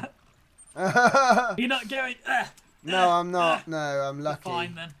 Oh. You're not going. No, I'm not. No, I'm lucky.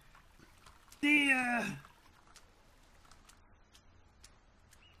 Fine then. Dear.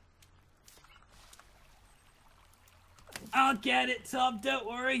 I'll get it, Tom. Don't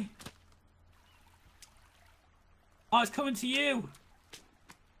worry. Oh, it's coming to you.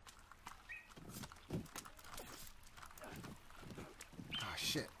 Oh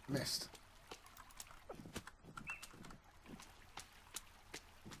shit, missed.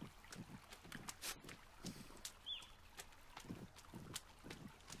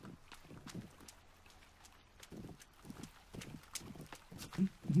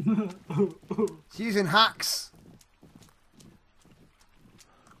 It's using hacks.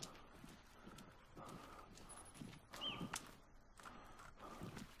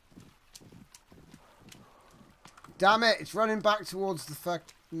 Damn it, it's running back towards the fuck...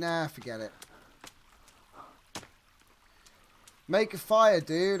 Nah, forget it. Make a fire,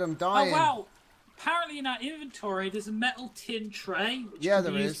 dude. I'm dying. Oh, wow. Apparently in our inventory, there's a metal tin tray, which Yeah,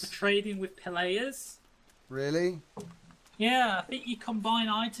 can be there used is. for trading with players. Really? Yeah, I think you combine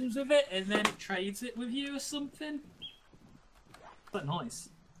items with it, and then it trades it with you or something. But nice.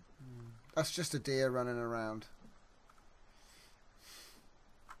 That's just a deer running around.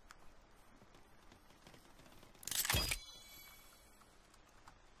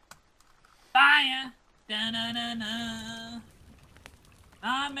 Fire! Da-na-na-na.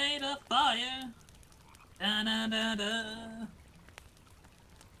 I made a fire. Da-na-na-na.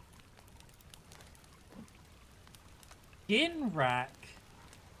 Skin rack.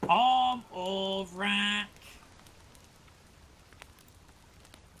 Arm of rack.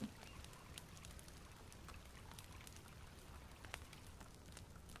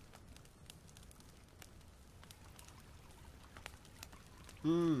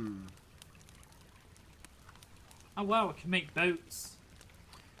 Oh wow, I can make boats.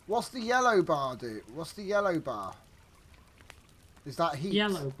 What's the yellow bar do? What's the yellow bar? Is that heat?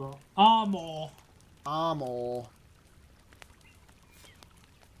 Yellow bar. Armor. Armor.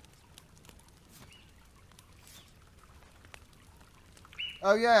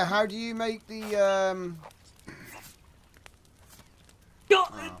 Oh yeah, how do you make the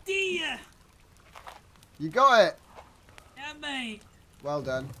Got the deer! You got it! Yeah, mate. Well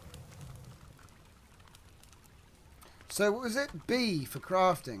done. So what was it? B for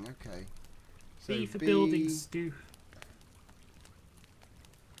crafting, okay. So B for building stew.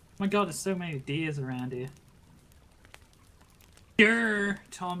 My god, there's so many deers around here. Durr,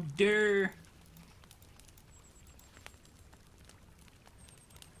 Tom, durr.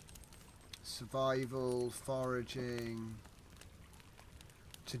 Survival, foraging,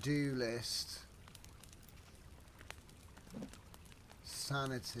 to-do list,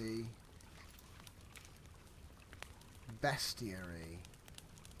 sanity, bestiary.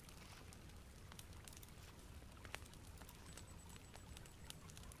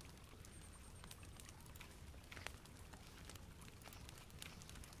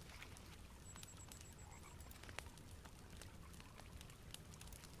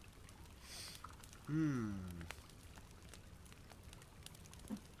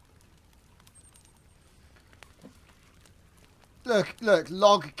 Look,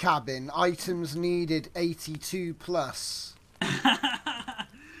 log cabin, items needed 82 plus.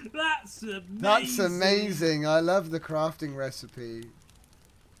 That's amazing. That's amazing. I love the crafting recipe.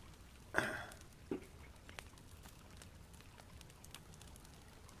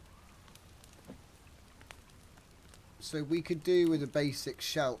 So we could do with a basic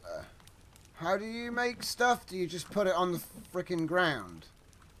shelter. How do you make stuff? Do you just put it on the frickin' ground?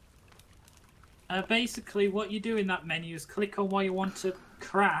 Basically, what you do in that menu is click on what you want to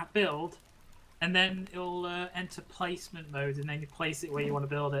build, and then it'll enter placement mode, and then you place it where you want to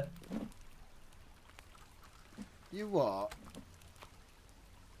build it. You what?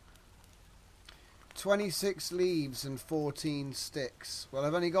 26 leaves and 14 sticks. Well,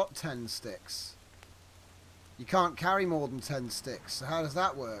 I've only got 10 sticks. You can't carry more than 10 sticks, so how does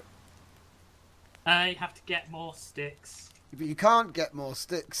that work? You have to get more sticks. But you can't get more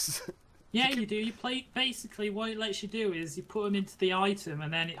sticks. Yeah, you do. You play. Basically, what it lets you do is you put them into the item,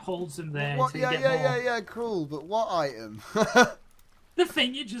 and then it holds them there What? until you get more. Yeah, cool. But what item? The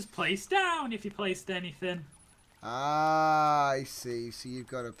thing you just place down if you placed anything. Ah, I see. So you've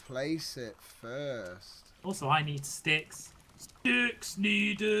got to place it first. Also, I need sticks. Sticks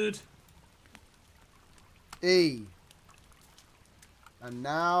needed. E. And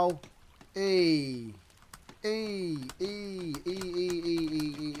now, E. E.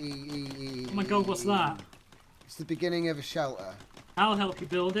 Oh my god, what's that? It's the beginning of a shelter. I'll help you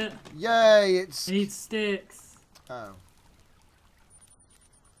build it. Yay! It's. I need sticks. Oh.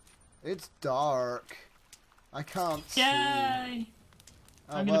 It's dark. I can't see. Yay!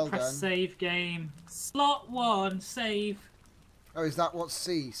 Oh, I'm gonna well press done. save game. Slot 1, save. Oh, is that what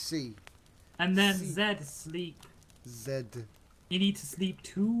C? C. And then C. Z, sleep. Z. You need to sleep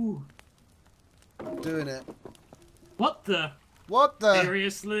too. Doing it. What the? What the?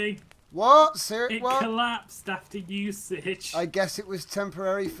 Seriously? What? It What? collapsed after usage. I guess it was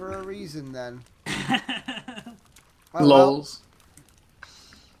temporary for a reason then. Oh, Lols.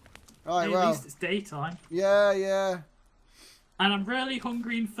 Well. Right, Hey, well. at least it's daytime. Yeah. And I'm really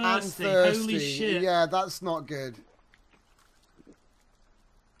hungry and thirsty. And thirsty. Holy shit. Yeah, that's not good.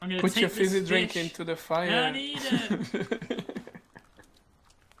 I'm gonna Put take your this fizzy drink fish. into the fire. I need it.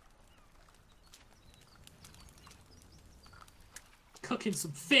 Cooking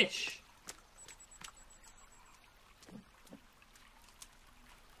some fish.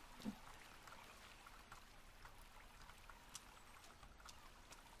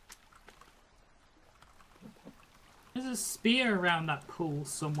 There's a spear around that pool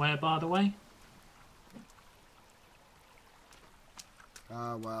somewhere, by the way.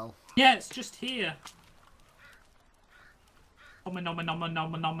 Ah, well. Yeah, it's just here. No.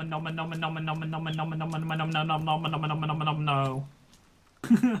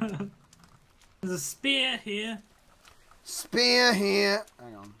 There's a spear here. Spear here.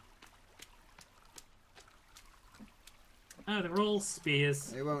 Hang on. Oh, they're all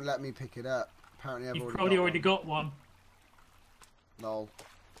spears. They won't let me pick it up. Apparently I've You've probably already got one. Lol.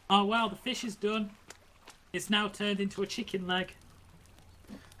 Oh wow, the fish is done. It's now turned into a chicken leg.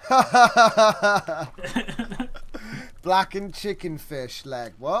 Blackened chicken fish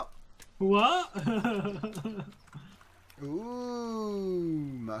leg. What? What?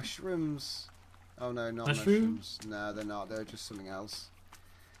 Ooh, mushrooms. Oh no, not mushrooms. No, they're not. They're just something else.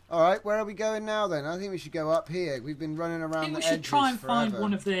 Alright, where are we going now then? I think we should go up here. We've been running around the edges we should try and forever. find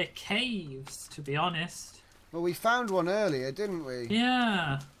one of their caves, to be honest. Well, we found one earlier, didn't we?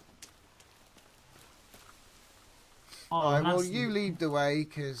 Yeah. Oh, Alright, well, you lead the way,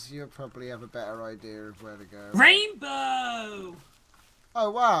 because you'll probably have a better idea of where to go. Rainbow! Oh,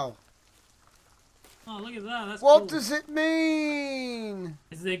 wow. Oh, look at that. That's What cool. does it mean?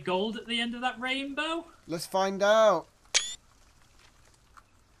 Is there gold at the end of that rainbow? Let's find out.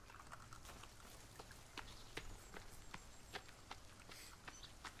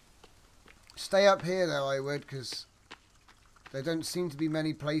 Stay up here, though, I would, because there don't seem to be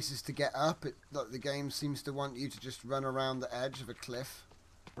many places to get up. The game seems to want you to just run around the edge of a cliff.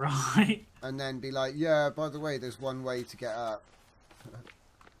 Right. And then be like, yeah, by the way, there's one way to get up.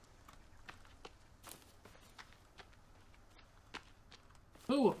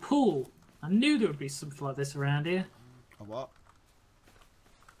 Oh, a pool. I knew there would be something like this around here. A what?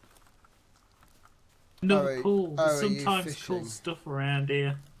 Another pool. There's are you sometimes cool fishing? stuff around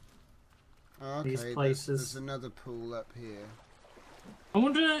here. Oh, okay, These places. There's another pool up here. I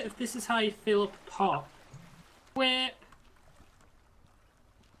wonder if this is how you fill up a pot. Whip.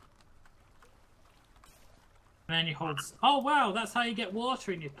 And then you hold... Oh, wow, that's how you get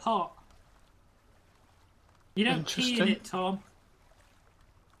water in your pot. You don't pee in it, Tom.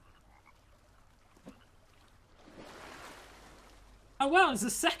 Oh, wow, there's a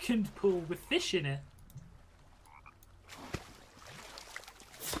second pool with fish in it.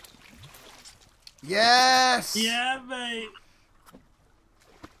 Yes! Yeah, mate.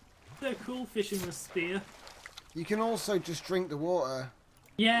 So cool fishing with a spear. You can also just drink the water.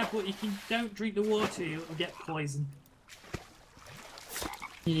 Yeah, but don't drink the water, you'll get poison.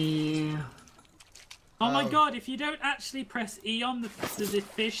 Yeah. Oh my god, if you don't actually press E on the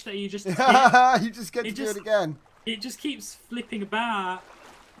fish that you just hit, you just get to do it again. It just keeps flipping about.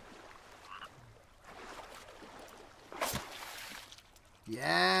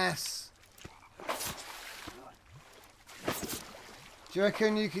 Yes. Do you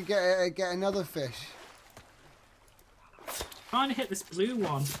reckon you could get another fish? Trying to hit this blue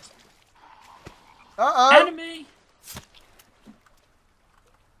one. Uh-oh! Enemy!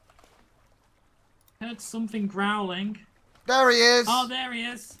 Heard something growling. There he is! Oh, there he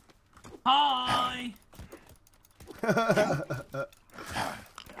is. Hi!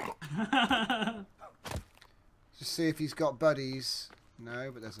 Just see if he's got buddies.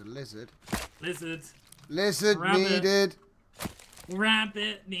 No, but there's a lizard. Lizard. Lizard Rabbit. needed.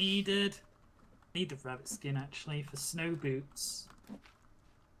 Rabbit needed. Need the rabbit skin actually for snow boots.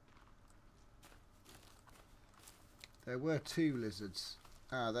 There were two lizards.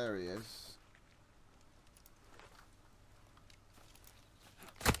 Ah, there he is.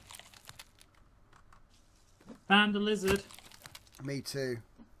 Found a lizard. Me too.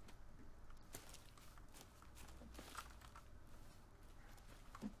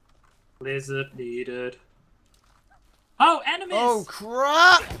 Lizard needed. Oh, enemies! Oh,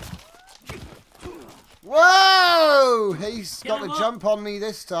 crap! Whoa! He's got the jump on me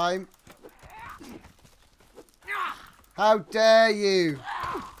this time. How dare you!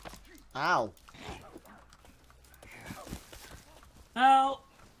 Ow. Help!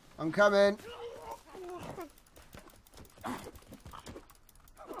 I'm coming.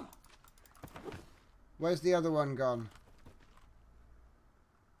 Where's the other one gone?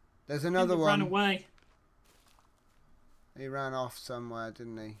 There's another one. Ran away. He ran off somewhere,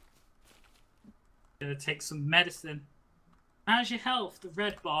 didn't he? Gonna take some medicine. How's your health? The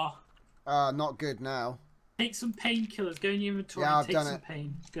red bar. Not good now. Take some painkillers. Go in your inventory Yeah, and I've take done some it.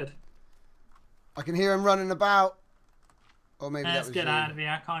 pain. Good. I can hear him running about. Or maybe that Let's was get you. out of here.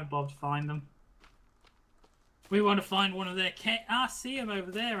 I can't bother to find them. We want to find one of their I see him over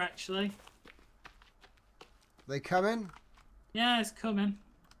there, actually. They coming? Yeah, it's coming.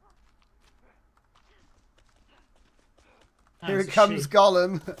 Here it comes,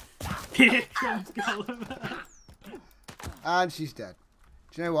 Gollum. Here comes Gollum. And she's dead.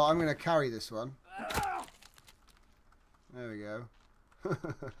 Do you know what? I'm going to carry this one. There we go.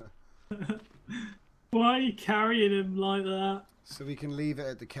 Why are you carrying him like that? So we can leave it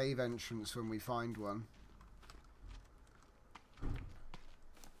at the cave entrance when we find one.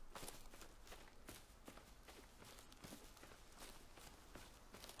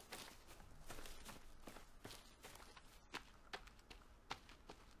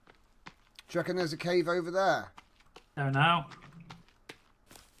 Do you reckon there's a cave over there? Don't know.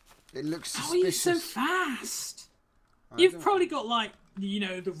 It looks suspicious. How are you so fast? You've probably got, like, you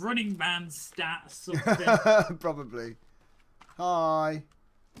know, the running man stats or something. Probably. Hi.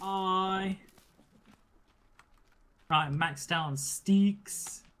 Hi. Right, I'm maxed out on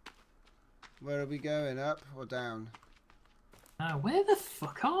steaks. Where are we going? Up or down? Where the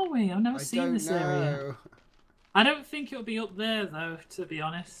fuck are we? I've never seen this area. I don't think it'll be up there, though, to be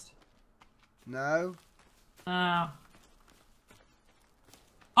honest. No? Oh,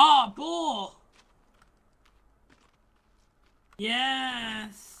 boar!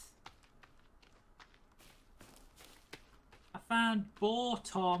 Yes! I found boar,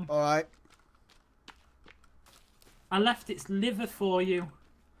 Tom. Alright. I left its liver for you.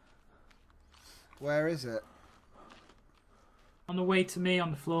 Where is it? On the way to me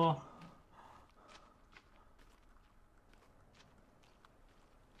on the floor.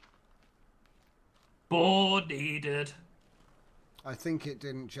 Boar needed. I think it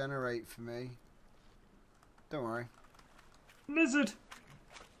didn't generate for me. Don't worry. Lizard.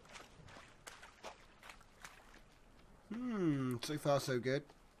 So far so good.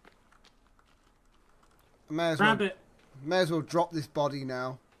 Rabbit. May as well drop this body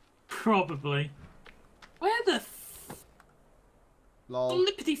now. Probably. Where the Lol.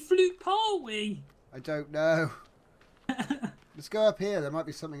 flippity floop are we? I don't know. Let's go up here. There might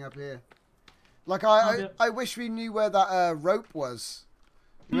be something up here. Like I wish we knew where that rope was.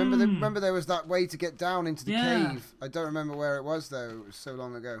 Remember there was that way to get down into the cave. I don't remember where it was though. It was so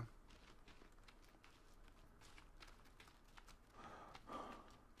long ago.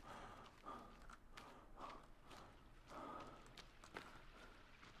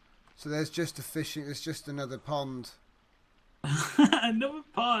 So there's just a fishing. There's just another pond. Another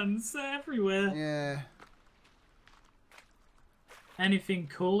ponds everywhere. Yeah. Anything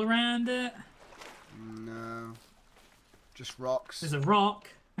cool around it? No. Just rocks. There's a rock.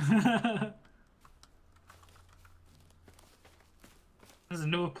 There's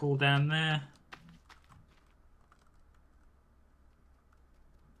another pool down there.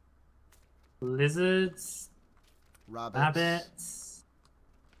 Lizards. Rabbits.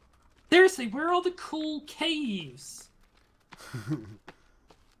 Seriously, where are all the cool caves?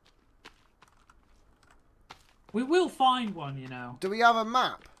 We will find one, you know. Do we have a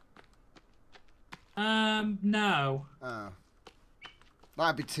map? No. Oh.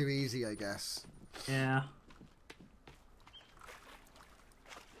 That'd be too easy, I guess. Yeah.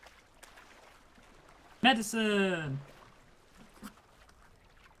 Medicine!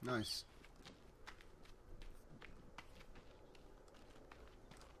 Nice.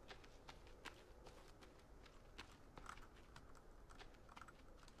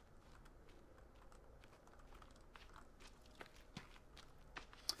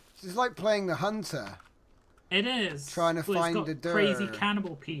 It's like playing the hunter. It is. Trying to find it's got a door. Crazy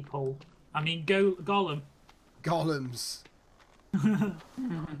cannibal people. I mean, Gollum. Golems.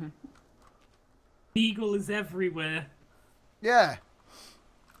 Eagle is everywhere. Yeah.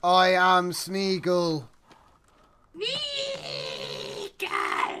 I am Smeagol.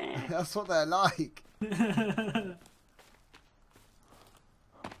 That's what they're like.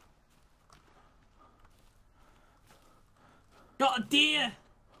 Got a deer.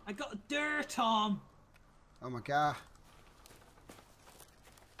 I got a deer, Tom. Oh my god.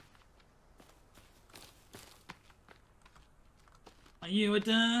 Are you a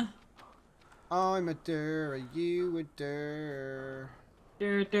deer? I'm a deer, are you a deer?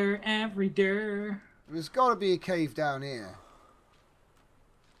 Deer, every deer. There's got to be a cave down here.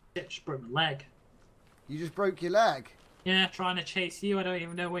 Shit, just broke my leg. You just broke your leg? Yeah, trying to chase you. I don't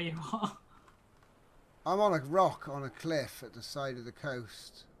even know where you are. I'm on a rock on a cliff at the side of the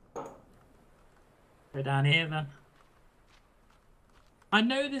coast. Go down here then. I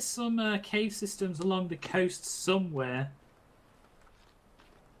know there's some cave systems along the coast somewhere.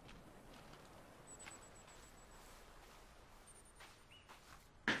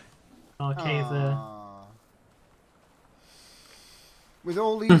 Oh, cave there. With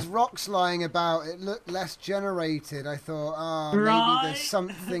all these rocks lying about, it looked less generated. I thought, oh, maybe there's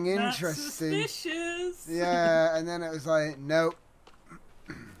something interesting. That's suspicious. Yeah, and then it was like, nope.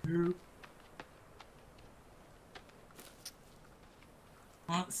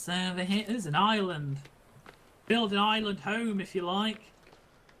 What's over here? There's an island. Build an island home if you like.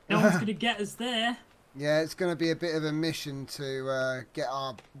 No one's going to get us there. Yeah, it's going to be a bit of a mission to get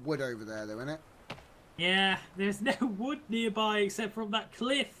our wood over there, though, isn't it? Yeah, there's no wood nearby except from that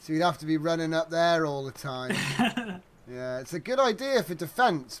cliff. So you'd have to be running up there all the time. Yeah, it's a good idea for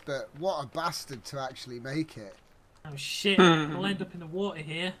defence, but what a bastard to actually make it. Oh shit, we'll end up in the water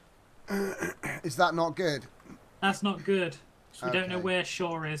here. Is that not good? That's not good. So we don't know where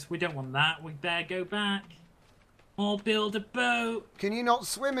shore is. We don't want that. We better go back. Or build a boat. Can you not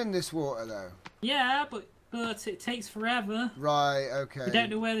swim in this water, though? Yeah, but it takes forever. Right, okay. We don't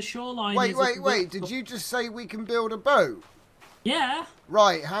know where the shoreline is. Wait. Did you just say we can build a boat? Yeah.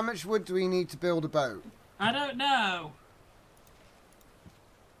 Right, how much wood do we need to build a boat? I don't know.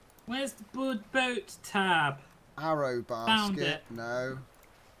 Where's the boat tab? Arrow basket. Found it. No.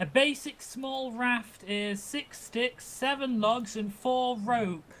 A basic small raft is 6 sticks, 7 logs, and 4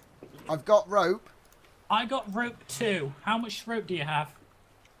 rope. I've got rope. I got rope 2. How much rope do you have?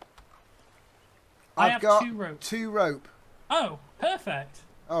 I've got 2 rope. 2 rope. Oh, perfect.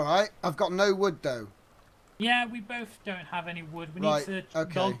 All right. I've got no wood though. Yeah, we both don't have any wood. We need to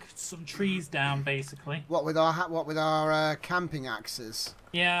log some trees down, basically. What with our camping axes?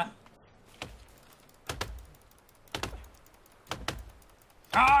 Yeah.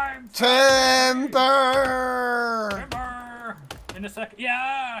 Timber. In a second.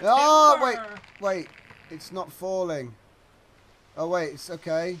 Yeah. Oh timber! wait. It's not falling. Oh wait, it's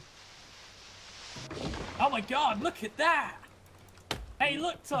okay. Oh my God! Look at that. Hey,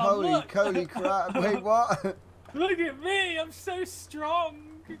 look, Tom. Holy crap! Wait, what? Look at me! I'm so strong.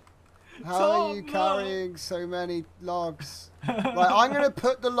 How Tom, are you carrying so many logs? Right, I'm gonna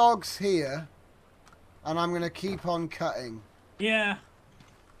put the logs here, and I'm gonna keep on cutting. Yeah.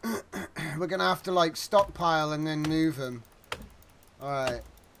 We're gonna have to like stockpile and then move them. All right.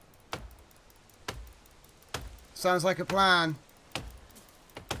 Sounds like a plan.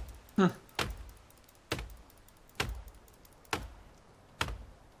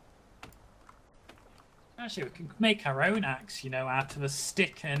 Actually, we can make our own axe, you know, out of a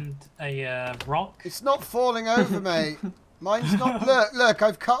stick and a rock. It's not falling over, mate. Mine's not. Look,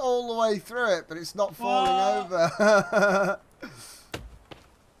 I've cut all the way through it, but it's not falling over.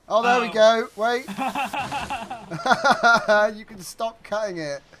 Oh, there we go. Wait. You can stop cutting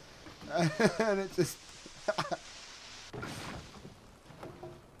it. And it just...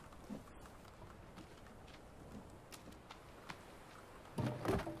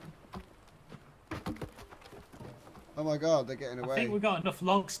 Oh my God, they're getting away. I think we've got enough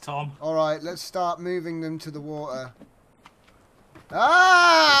logs, Tom. Alright, let's start moving them to the water.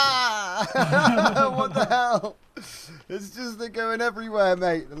 Ah! What the hell? It's just they're going everywhere,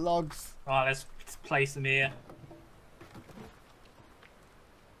 mate. The logs. Right, let's place them here.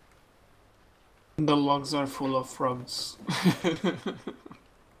 The logs are full of frogs.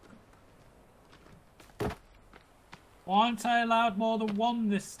 Why aren't I allowed more than 1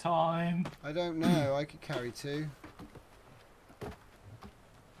 this time? I don't know. I could carry 2.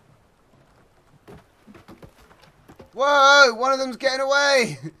 Whoa! One of them's getting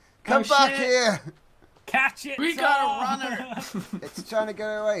away! Come back here! Catch it, We Tom! got a runner! It's trying to get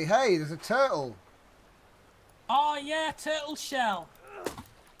away. Hey, there's a turtle. Oh yeah, turtle shell.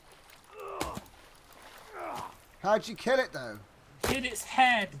 How'd you kill it though? Hit its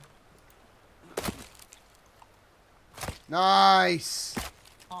head. Nice.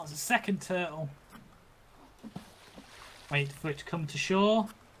 Oh, it's a second turtle. Wait for it to come to shore.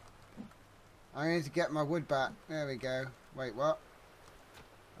 I need to get my wood back. There we go. Wait, what?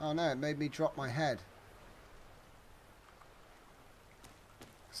 Oh no, it made me drop my head.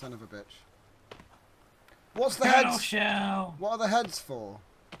 Son of a bitch. What's the Turtle heads? shell. What are the heads for?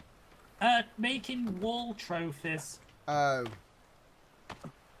 Making wall trophies. Oh.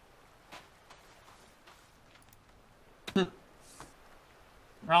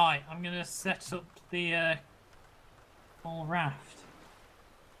 Right, I'm gonna set up the whole raft.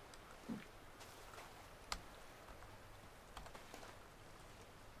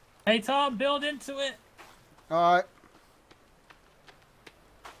 Hey Tom, build into it. Alright.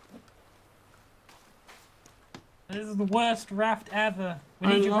 This is the worst raft ever. We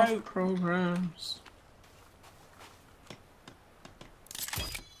I need your love rope. programs.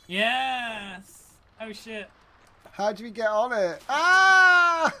 Yes. Oh shit. How'd we get on it?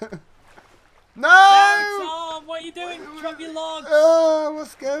 Ah! No! Tom, what are you doing? Drop your logs.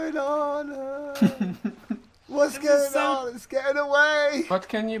 What's going on? What's going on? It's getting away. What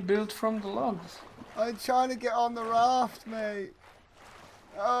can you build from the logs? I'm trying to get on the raft, mate.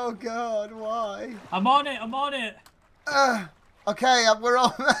 Oh God, why? I'm on it. I'm on it. Okay, we're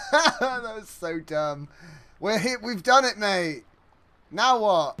on. That was so dumb. We're hit. We've done it, mate. Now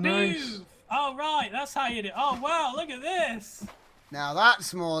what? Nice. Move. Oh right, that's how you do it. Oh wow, look at this. Now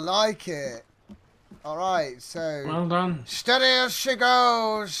that's more like it. All right, so. Well done. Steady as she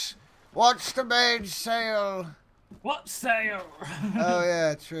goes. Watch the maid sail. What sail? Oh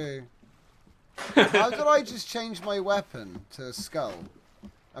yeah, true. How did I just change my weapon to a skull?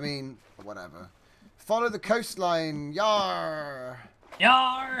 I mean, whatever. Follow the coastline. Yar.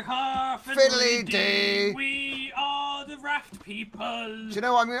 Yar ha Fiddly fiddly dee. dee. We are the raft people. Do you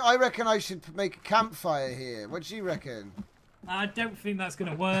know what I mean? I reckon I should make a campfire here. What do you reckon? I don't think that's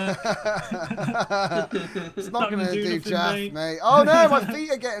gonna work. It's not gonna do nothing, jaff, mate. mate. Oh no, my feet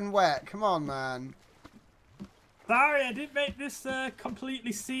are getting wet. Come on, man. Sorry, I didn't make this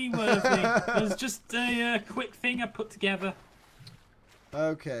completely seaworthy. It was just a quick thing I put together.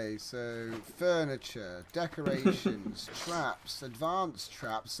 Okay, so furniture, decorations, traps, advanced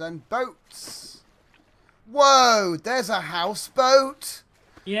traps, and boats. Whoa, there's a houseboat.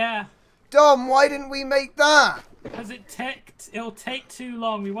 Yeah. Dom, why didn't we make that? Because it'll take too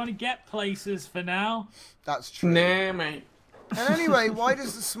long. We want to get places for now. That's true. Nah, mate. And anyway, why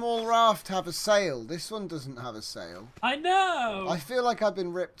does the small raft have a sail? This one doesn't have a sail. I know. I feel like I've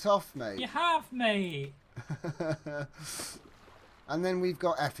been ripped off, mate. You have, mate. And then we've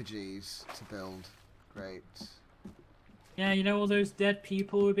got effigies to build. Great. Yeah, you know all those dead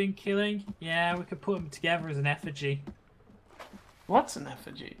people we've been killing? Yeah, we could put them together as an effigy. What's an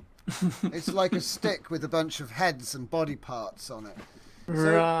effigy? It's like a stick with a bunch of heads and body parts on it. So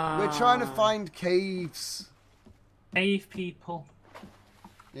Right. we're trying to find caves. Cave people.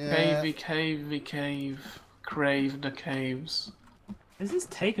 Yeah. Cave. Crave the caves. This is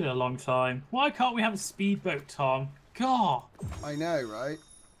taking a long time. Why can't we have a speedboat, Tom? God. I know, right?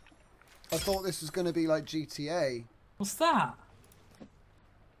 I thought this was going to be like GTA. What's that?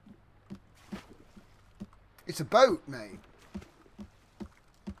 It's a boat, mate.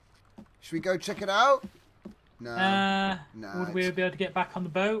 Should we go check it out? No. No. Would we be able to get back on the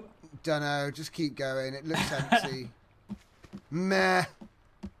boat? Dunno. Just keep going. It looks empty. Meh.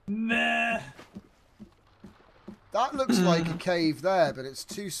 Meh. That looks like a cave there, but it's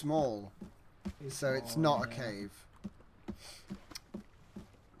too small. So it's not a cave.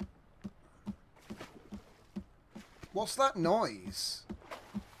 What's that noise?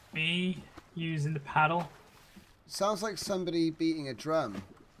 Me using the paddle. Sounds like somebody beating a drum.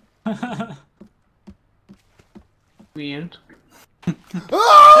 Weird.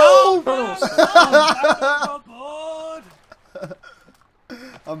 Oh!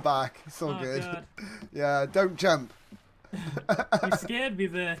 I'm back. It's all good. God. Yeah, don't jump. You scared me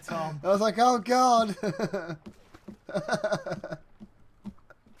there, Tom. I was like, oh God.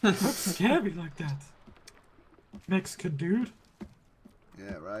 Don't scare me like that. Mexican dude.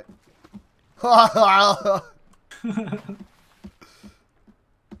 Yeah, right. Ah!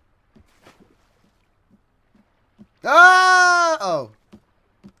 Oh.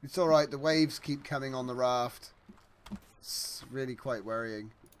 It's alright, the waves keep coming on the raft. It's really quite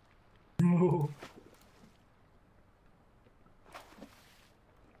worrying. Oh.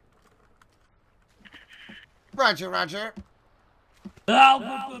 Roger, Roger.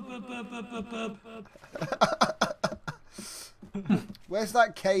 Where's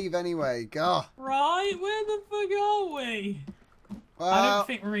that cave anyway? Gah. Right, where the fuck are we? Well, I don't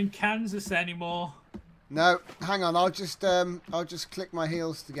think we're in Kansas anymore. no, hang on. I'll just click my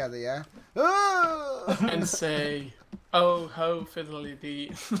heels together, yeah. Ah! And say, oh ho fiddly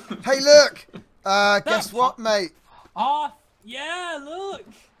dee. Hey, look. Guess what, mate? Oh, yeah, look.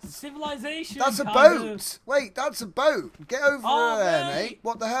 Civilization. That's a kind boat. of. Wait, that's a boat. Get over Oh, there, mate. mate.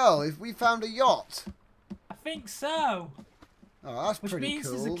 What the hell? If we found a yacht. I think so. Oh, that's Which pretty means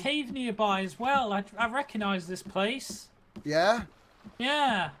cool. there's a cave nearby as well. I recognise this place. Yeah?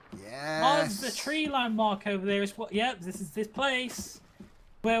 Yeah. Yes. Oh, there's the tree landmark over there. Is what? Yep, this is this place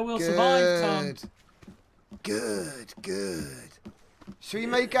where we'll survive, Tom. Good, good. Should we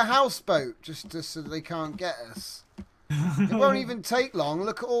make a houseboat just so they can't get us? It won't even take long.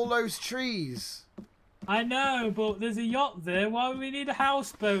 Look at all those trees. I know, but there's a yacht there. Why would we need a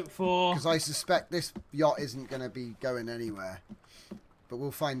houseboat for? Because I suspect this yacht isn't going to be going anywhere. But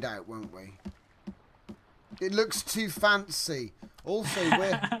we'll find out, won't we? It looks too fancy. Also,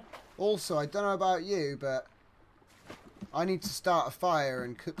 I don't know about you, but I need to start a fire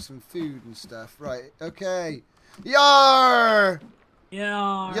and cook some food and stuff. Right, okay. Yar!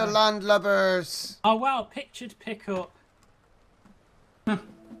 Yeah. You landlubbers! Oh wow, pictured pickup.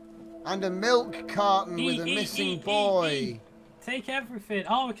 And a milk carton with a missing boy. Take everything.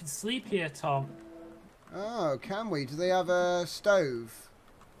 Oh, we can sleep here, Tom. Oh, can we? Do they have a stove?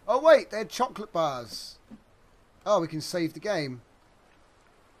 Oh wait, they're chocolate bars. Oh, we can save the game.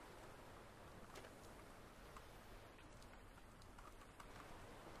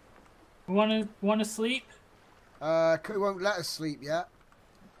 Wanna sleep? It won't let us sleep yet.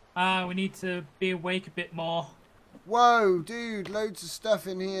 We need to be awake a bit more. Whoa, dude, loads of stuff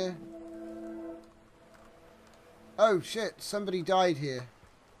in here. Oh shit, somebody died here.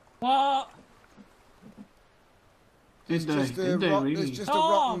 What? There's just a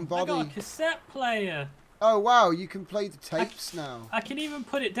rotten body. I got a cassette player. Oh wow, you can play the tapes now. I can even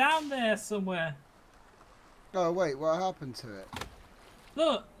put it down there somewhere. Oh wait, what happened to it?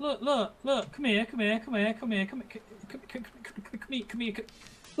 Look, look, look, look. Come here, come here, come here, come here, come here, come here.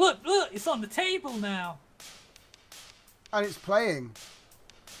 Look, look, it's on the table now. And it's playing.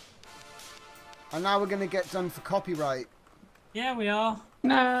 And now we're going to get done for copyright. Yeah, we are.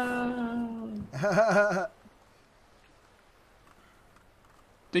 No.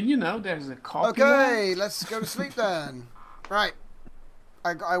 Did you know there's a copyright? Okay, let's go to sleep then. Right.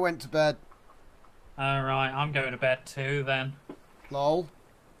 I went to bed. Alright, I'm going to bed too then. Lol.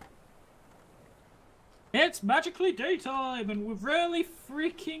 It's magically daytime and we're really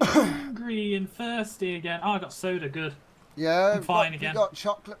freaking hungry and thirsty again. Oh, I got soda, good. Yeah, I'm fine again. We got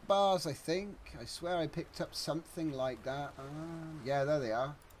chocolate bars, I think. I swear I picked up something like that. Yeah, there they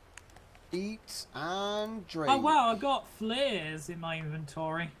are. Eat and drink. Oh wow, I got flares in my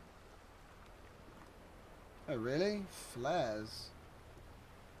inventory. Oh really? Flares?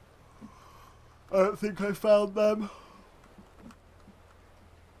 I don't think I found them.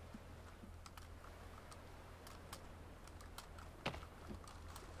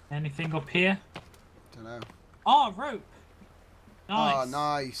 Anything up here? Don't know. Oh, rope. Nice. Oh,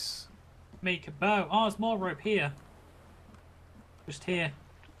 nice. Make a bow. Oh, there's more rope here. Just here.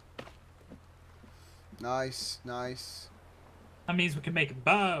 Nice, nice. That means we can make a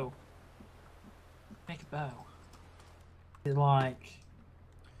bow. Make a bow. Like...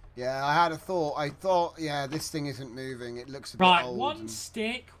 Yeah, I had a thought. I thought, yeah, this thing isn't moving. It looks a bit right, old. one and...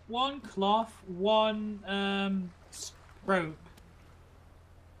 stick, one cloth, one rope.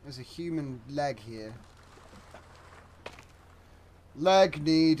 There's a human leg here. Leg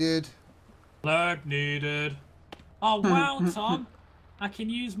needed. Leg needed. Oh wow, Tom. I can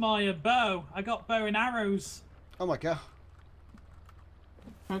use my bow. I got bow and arrows. Oh my god.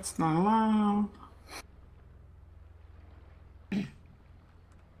 That's not allowed.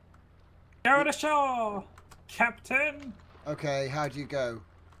 Go to shore, Captain. Okay, how do you go?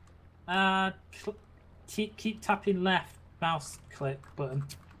 Keep tapping left mouse click button.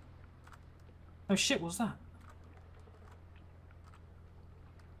 Oh shit, what's that?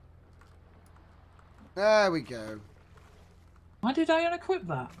 There we go. Why did I unequip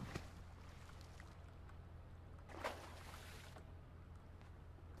that?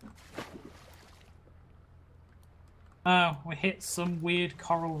 Oh, we hit some weird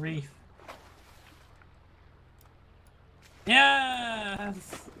coral reef.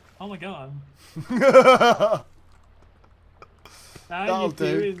 Yes! Oh my god. How are you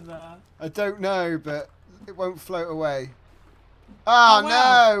doing that? I don't know, but it won't float away. Oh,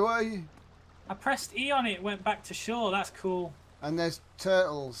 wow. No! What are you... I pressed E on it, it went back to shore. That's cool. And there's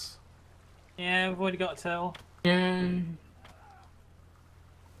turtles. Yeah, we've already got a turtle. Yay.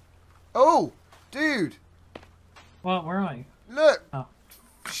 Oh! Dude! What, where are you? Look! Oh.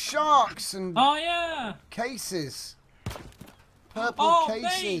 Sharks and Oh, yeah! cases. Purple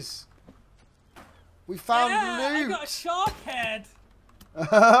cases. Mate. We found loot. I got a shark head.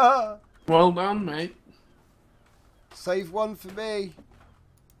 Well done, mate. Save one for me.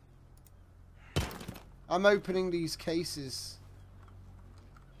 I'm opening these cases.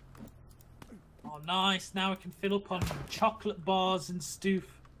 Oh, nice. Now we can fill up on chocolate bars and stoof.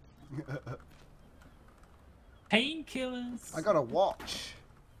 Painkillers. I got a watch.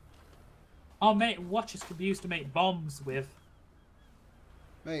 Oh, mate, watches could be used to make bombs with.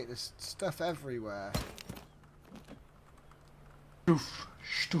 Mate, there's stuff everywhere.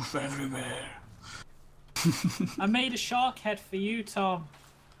 Stuff everywhere. I made a shark head for you, Tom.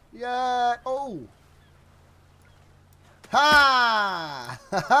 Yeah. Oh. Ha!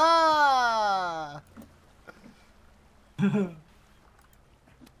 Ha ha!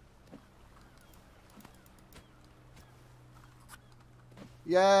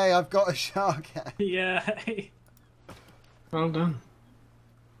 Yay, I've got a shark head. Yeah. Well done.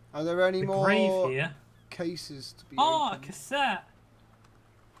 Are there any The more grave here. cases to be Oh, a opened? cassette.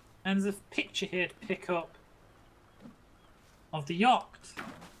 And there's a picture here to pick up of the yacht.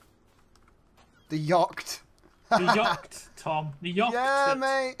 The yacht. The yacht, Tom. The yacht. Yeah,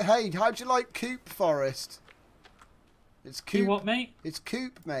 mate. Hey, how'd you like Coop Forest? It's Coop. You what, mate? It's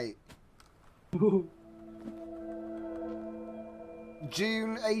Coop, mate. Ooh.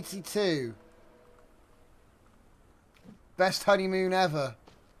 June 82. Best honeymoon ever.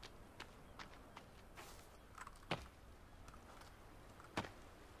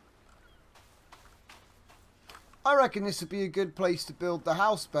 I reckon this would be a good place to build the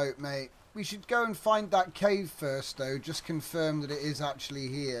houseboat, mate. We should go and find that cave first, though. Just confirm that it is actually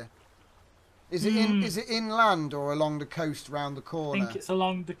here. Is it Is it inland or along the coast round the corner? I think it's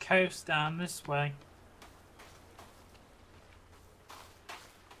along the coast down this way.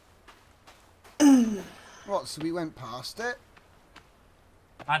 What? So we went past it?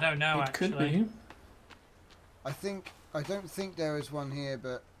 I don't know, It actually. could be. I don't think there is one here,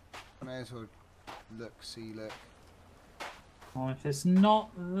 but I may as well look. Well, if it's not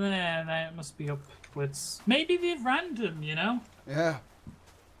there, then it must be upwards. Maybe they're random, you know? Yeah.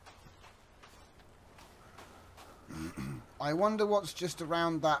 I wonder what's just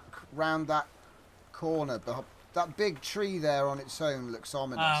around that corner. But that big tree there on its own looks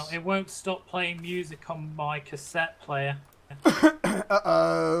ominous. Oh, it won't stop playing music on my cassette player.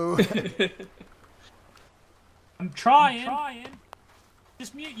 Uh-oh. I'm trying.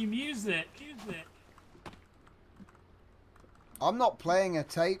 Just mute your music. I'm not playing a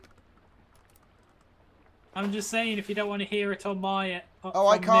tape. I'm just saying if you don't want to hear it on my... Oh,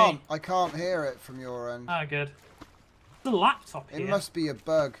 I from can't. me. I can't hear it from your end. Oh, good. There's a laptop here. It must be a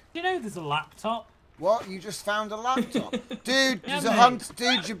bug. Do you know there's a laptop? What? You just found a laptop? Dude, Yeah, there's a mate. hunt.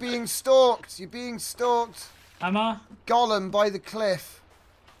 Dude, you're being stalked. You're being stalked. Am I? Gollum by the cliff.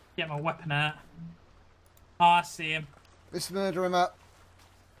 Get my weapon out. Oh, I see him. Let's murder him up.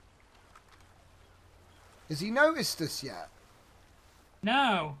 Has he noticed us yet?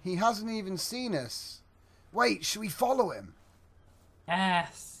 No. He hasn't even seen us. Wait, should we follow him?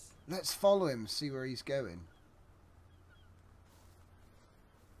 Yes. Let's follow him, see where he's going.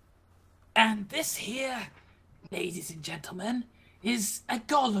 And this here, ladies and gentlemen, is a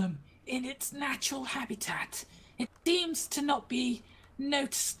golem in its natural habitat. It seems to not be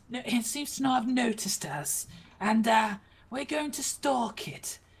noticed. It seems to not have noticed us, and we're going to stalk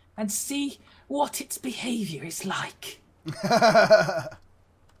it and see what its behaviour is like.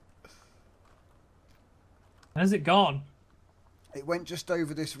 Where's it gone? It went just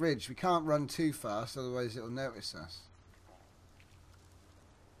over this ridge. We can't run too fast, otherwise it'll notice us.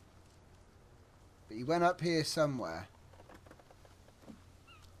 But he went up here somewhere.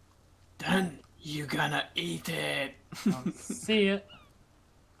 Then you gonna eat it. Can't see it.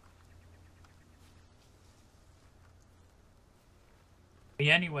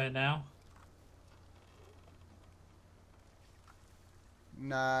 Be anywhere now.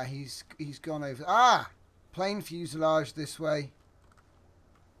 Nah, he's gone over. Ah! Plane fuselage this way.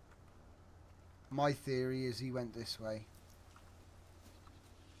 My theory is he went this way.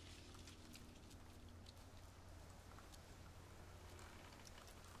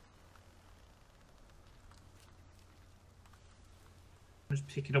 I'm just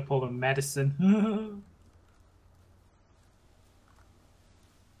picking up all the medicine.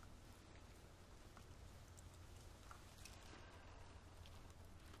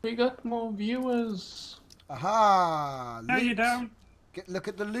 We got more viewers. Aha! No, you Loot. don't. Look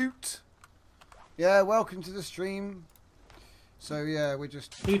at the loot. Yeah, welcome to the stream. So yeah, we're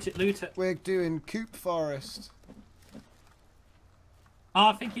just Loot it. we're doing Coop Forest. Oh,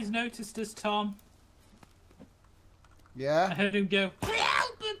 I think he's noticed us, Tom. I Yeah, heard him go. Boop,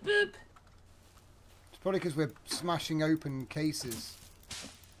 boop. it's probably because we're smashing open cases.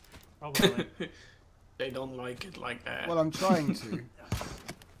 Probably. They don't like it like that. Well, I'm trying to.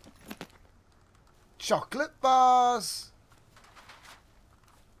 Chocolate bars.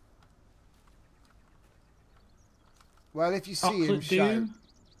 Well, if you see him, Chocolate shout. Doom.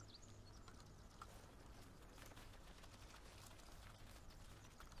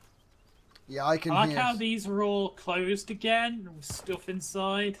 Yeah, I can I like hear. how these are all closed again with stuff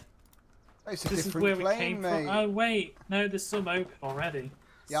inside. It's a This is different where we plane, came mate. from. Oh wait, no, there's some open already.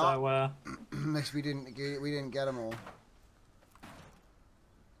 Yeah. So Unless we didn't get them all.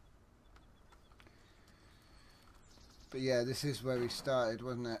 But yeah, this is where we started,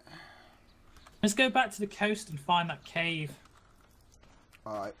 wasn't it? let's go back to the coast and find that cave.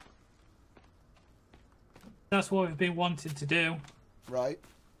 All right, That's what we've been wanting to do. right.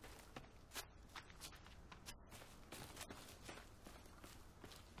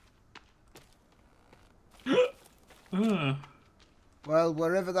 Well,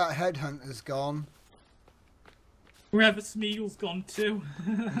 wherever that headhunter's gone. Wherever Smeagol's gone to.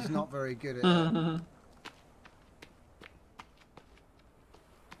 He's not very good at it.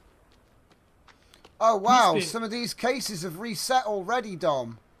 Oh wow, some of these cases have reset already,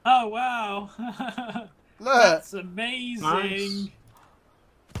 Dom. Oh wow. Look. That's amazing. Nice.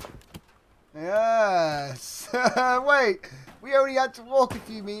 Yes. Wait, we only had to walk a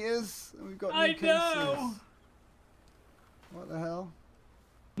few meters and we've got new cases. know. What the hell?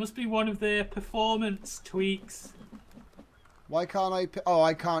 Must be one of their performance tweaks. Why can't I... Oh,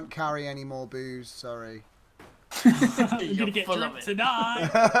 I can't carry any more booze, sorry. You're gonna get drunk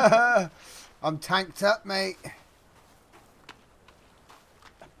tonight. I'm tanked up, mate.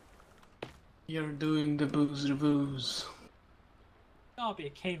 You're doing the booze. There'll be a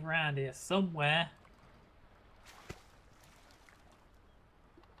cave around here somewhere.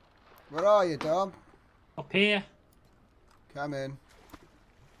 Where are you, Dom? Up here. Come in.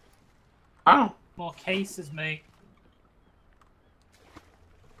 Oh. More cases, mate.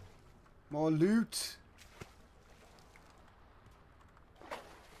 More loot.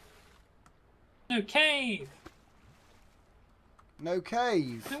 No cave. No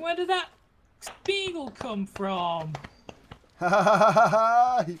cave. Then where did that beagle come from?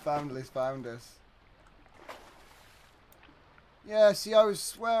 He found us. Yeah, see, I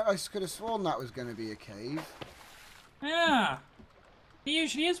could have sworn that was going to be a cave. Yeah. There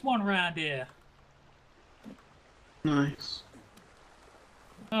usually is one around here. Nice.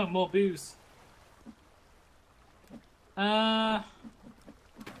 Oh, more booze.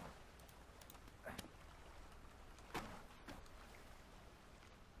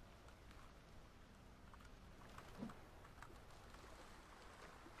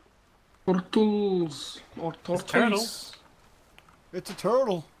 Turtles or tortoise. It's a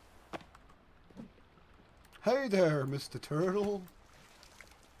turtle. Hey there, Mr. Turtle.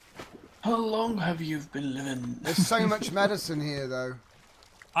 How long have you been living? There's so much medicine here, though.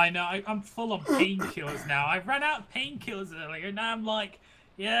 I know, I'm full on painkillers now. I ran out of painkillers earlier, and now I'm like,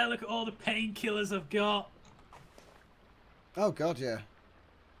 yeah, look at all the painkillers I've got. Oh, God, yeah.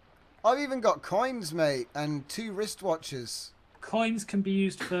 I've even got coins, mate, and 2 wristwatches. Coins can be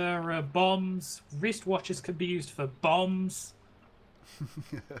used for bombs. Wristwatches can be used for bombs.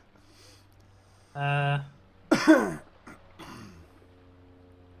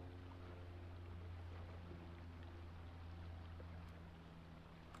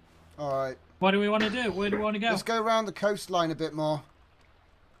 Alright. What do we want to do? Where do we want to go? Let's go around the coastline a bit more.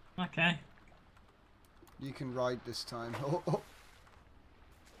 Okay. You can ride this time. Oh, oh.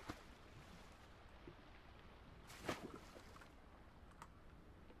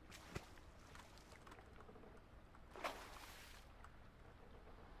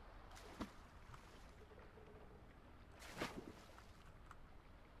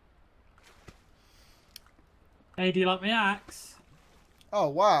 Hey, do you like my axe? Oh,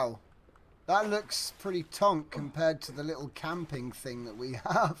 wow. That looks pretty tonk compared to the little camping thing that we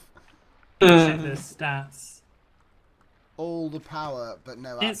have. Check the stats. All the power, but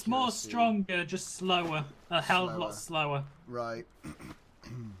no accuracy. It's more accuracy. stronger, just slower. A hell of a lot slower. Right.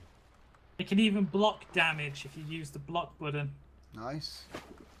 It can even block damage if you use the block button. Nice.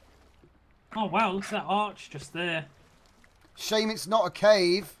 Oh wow, look at that arch just there. Shame it's not a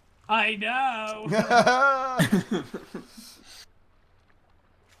cave. I know!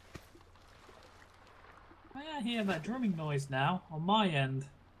 I hear that drumming noise now, on my end.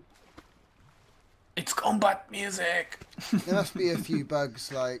 It's combat music! There must be a few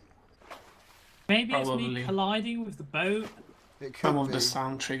bugs, like... Maybe it's me colliding with the boat. It could Some of be. the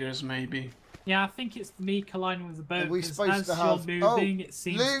sound triggers, maybe. Yeah, I think it's me colliding with the boat. Are we supposed as to have... you're moving, it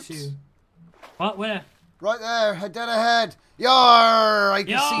seems loot. to... What? Where? Right there, dead ahead. Yar! I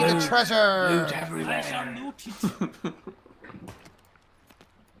can see Yar! the treasure. Loot I everywhere. shall loot it.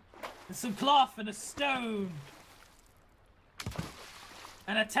 There's some cloth and a stone.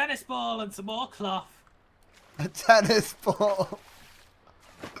 And a tennis ball and some more cloth. A tennis ball.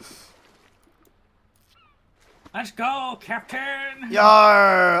 Let's go, Captain!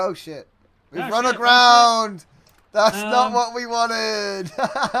 Yar! Oh shit. We've run shit, aground. That's not what we wanted.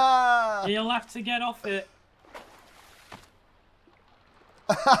 You'll have to get off it.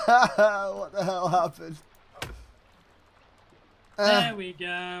 What the hell happened? There we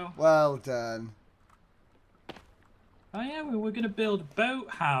go. Well done. Oh yeah, we were going to build a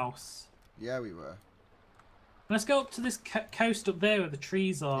boathouse. Yeah, we were. Let's go up to this coast up there where the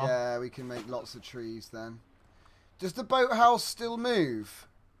trees are. Yeah, we can make lots of trees then. Does the boathouse still move?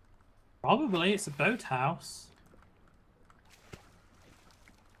 Probably, it's a boathouse.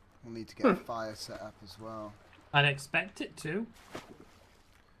 We'll need to get a fire set up as well. I'd expect it to. Do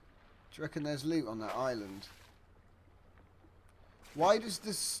you reckon there's loot on that island? Why does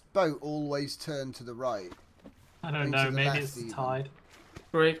this boat always turn to the right? I don't know, maybe it's the tide.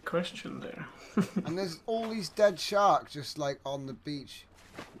 Great question there. And there's all these dead sharks just like on the beach.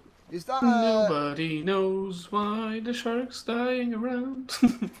 Is that Nobody knows why the shark's dying around.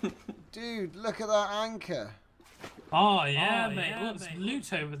 Dude, look at that anchor. Oh yeah, mate. Oh, there's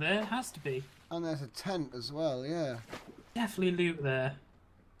loot over there. Has to be. And there's a tent as well, yeah. Definitely loot there.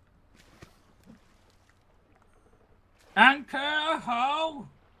 Anchor ho!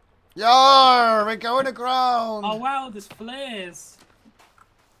 Yar! We're going aground! Oh wow, there's flares.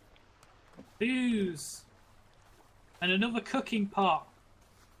 Booze. And another cooking pot.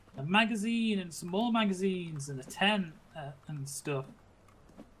 A magazine and some more magazines and a tent and stuff.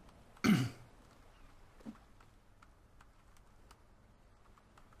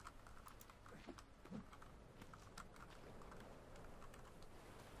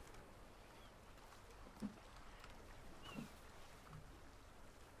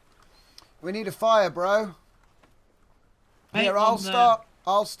 We need a fire, bro. Here, I'll start.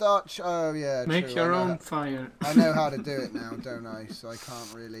 Oh yeah. Make true, your own fire. I know how to do it now, don't I? So I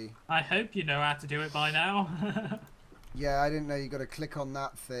can't really. I hope you know how to do it by now. Yeah, I didn't know you got to click on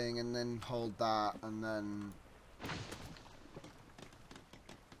that thing and then hold that and then. I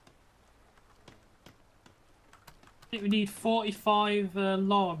think we need 45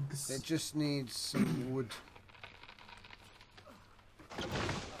 logs. It just needs some wood.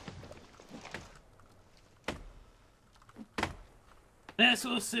 This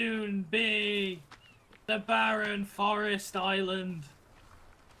will soon be the barren forest island.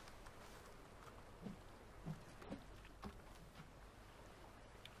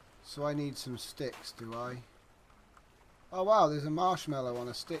 So I need some sticks, do I? Oh wow, there's a marshmallow on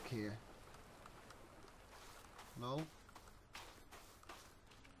a stick here. No.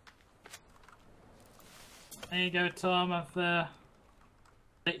 There you go, Tom. I've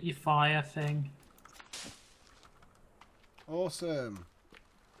lit your fire thing. Awesome.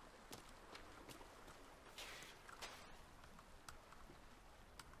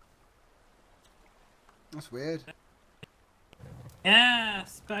 That's weird.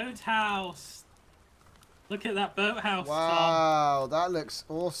 Yes, boathouse. Look at that boathouse, Wow, that looks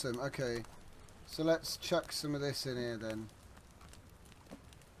awesome. Okay, so let's chuck some of this in here then.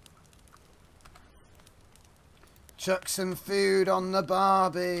 Chuck some food on the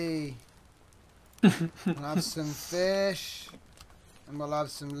barbie. We'll have some fish, and we'll have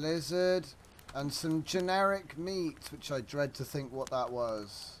some lizard, and some generic meat, which I dread to think what that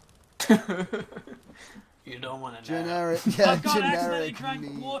was. You don't want to Generic, know. yeah, Oh God, I accidentally generic drank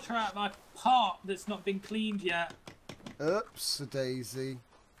meat. water out of my pot that's not been cleaned yet. Oops, a daisy.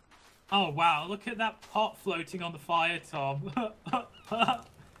 Oh wow, look at that pot floating on the fire, Tom.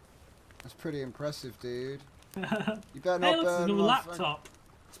 That's pretty impressive, dude. You better not Hey, look, there's burn another my laptop.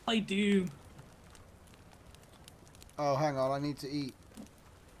 Let's play Doom. Oh, hang on, I need to eat.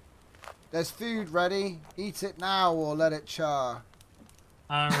 There's food ready. Eat it now or let it char.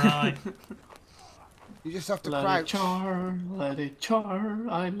 Alright. You just have to Let crouch. it char, let it char.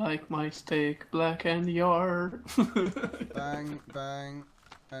 I like my steak black and yar. Bang, bang,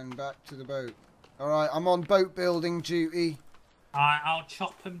 and back to the boat. Alright, I'm on boat building duty. Alright, I'll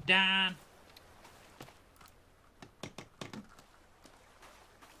chop them down.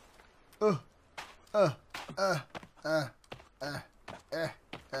 Uh, uh, uh, uh, uh, uh,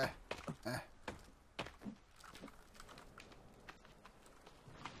 uh, uh.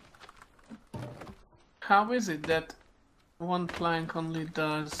 How is it that one plank only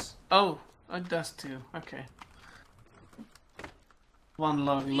does... Oh, it does two. Okay. One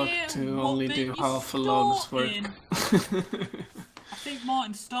log looked Yeah, to what only bit do you half a log's work. starting? I think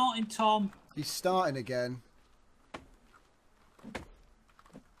Martin's starting, Tom. He's starting again.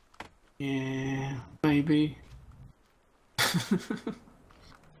 Yeah, maybe.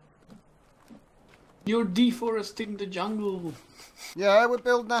 You're deforesting the jungle. Yeah, we're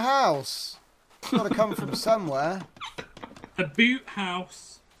building a house. It's got to come from somewhere. The boot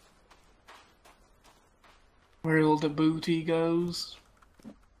house. Where all the booty goes.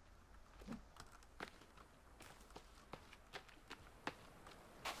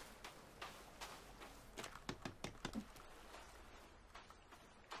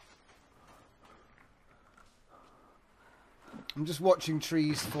 I'm just watching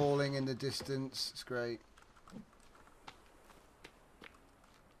trees falling in the distance. It's great.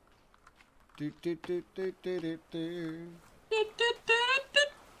 Do, do, do, do, do, do, do.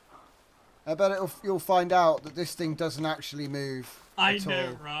 I bet you'll find out that this thing doesn't actually move I at know,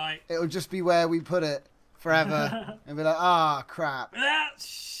 all. right? It'll just be where we put it forever and be like, ah, crap. That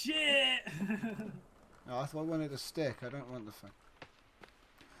shit. Oh, I thought I wanted a stick. I don't want the thing.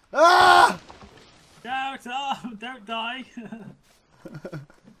 Ah! Don't die.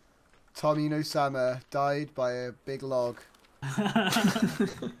 Tommy No Sama died by a big log.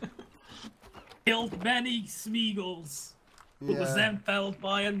 Killed many Smeagol's, but was then felled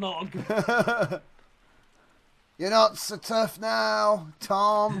by a log. You're not so tough now,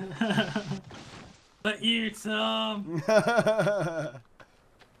 Tom. But you, Tom.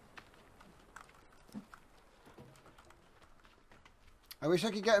 I wish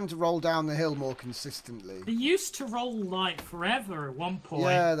I could get him to roll down the hill more consistently. They used to roll like forever at one point.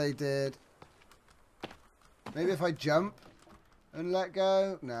 Yeah, they did. Maybe if I jump and let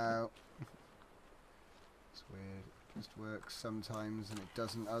go? No. It's weird. It just works sometimes and it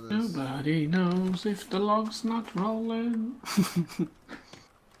doesn't others. Nobody knows if the log's not rolling.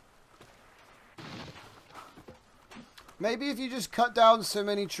 Maybe if you just cut down so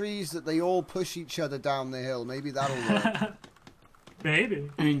many trees that they all push each other down the hill, maybe that'll work. Maybe.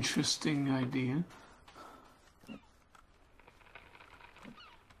 Interesting idea.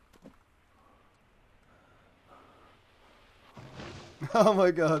 Oh my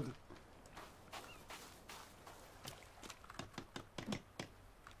god.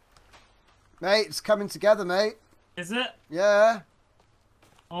 Mate, it's coming together, mate. Is it? Yeah.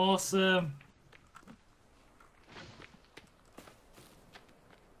 Awesome.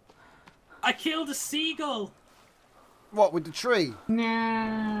 I killed a seagull. What, with the tree?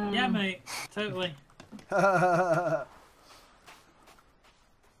 No. Yeah, mate. Totally. Oh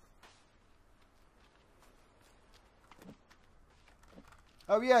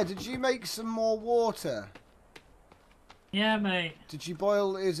yeah, did you make some more water? Yeah, mate. Did you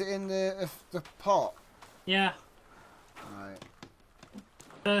boil, is it in the pot? Yeah. Right,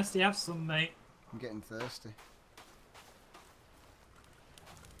 Thirsty, have some, mate. I'm getting thirsty.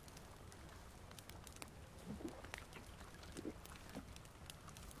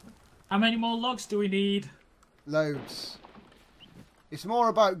 How many more logs do we need? Loads. It's more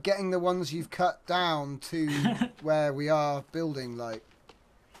about getting the ones you've cut down to where we are building, like.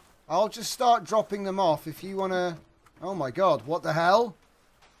 I'll just start dropping them off if you want to... Oh my god, what the hell?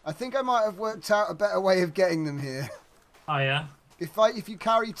 I think I might have worked out a better way of getting them here. Oh, yeah? If you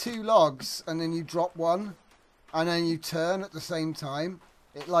carry 2 logs and then you drop one and then you turn at the same time,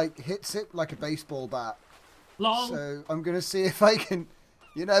 it like hits it like a baseball bat. Lol. So I'm going to see if I can...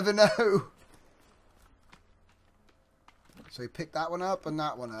 You never know. So you pick that one up and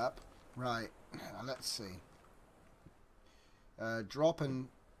that one up. Right. Now let's see. Drop and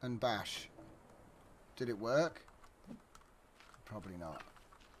bash. Did it work? Probably not.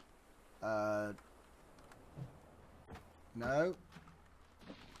 No.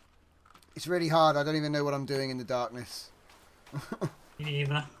 It's really hard. I don't even know what I'm doing in the darkness. Me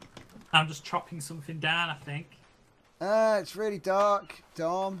neither. I'm just chopping something down, I think. It's really dark,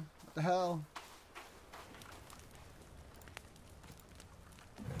 Dom. What the hell?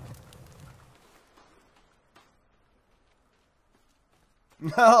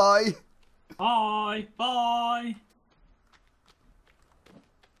 Hi. Bye. Bye.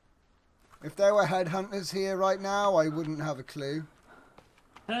 If there were headhunters here right now, I wouldn't have a clue.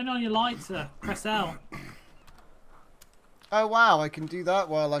 Turn on your lighter. Press L. Oh wow, I can do that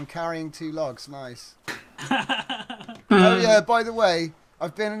while I'm carrying 2 logs. Nice. Oh yeah, by the way,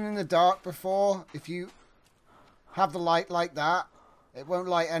 I've been in the dark before. If you have the light like that, it won't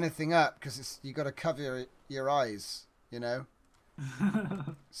light anything up because you got to cover your eyes, you know.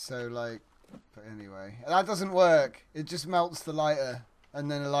 So like, but anyway, that doesn't work. It just melts the lighter, and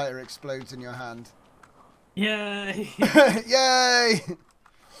then the lighter explodes in your hand. Yay! Yay!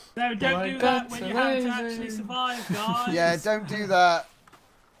 No, don't do that when you have to actually survive, guys. Yeah, don't do that.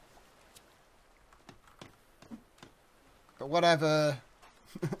 But whatever.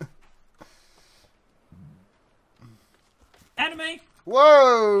 Enemy!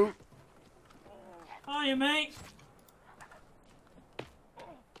 Whoa! Hiya, mate.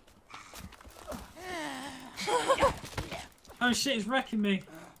 Oh shit, he's wrecking me.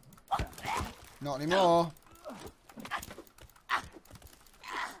 Not anymore.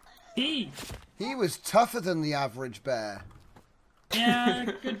 He was tougher than the average bear. Yeah,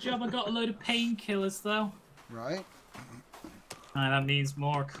 good job I got a load of painkillers though. Right. That means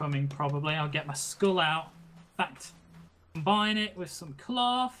more coming probably. I'll get my skull out. In fact, combine it with some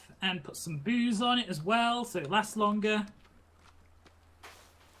cloth and put some booze on it as well so it lasts longer.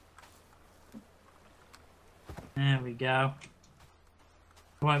 There we go.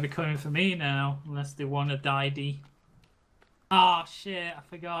 They won't be coming for me now unless they want to die. Ah, shit, I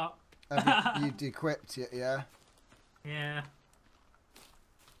forgot. You'd equipped it, yeah? Yeah.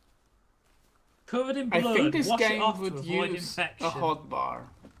 Covered in blood. I think this Wash it game off would to avoid use infection. a hotbar.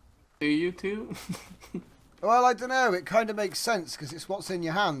 Do you too? Well, I don't know. It kind of makes sense because it's what's in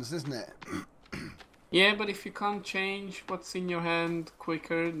your hands, isn't it? Yeah, but if you can't change what's in your hand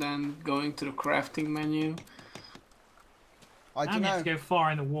quicker than going to the crafting menu. I don't And you know. have to go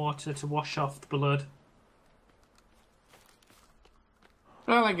far in the water to wash off the blood.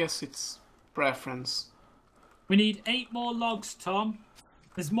 Well, I guess it's preference. We need 8 more logs, Tom.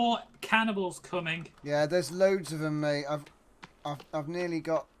 There's more cannibals coming. Yeah, there's loads of them, mate. I've nearly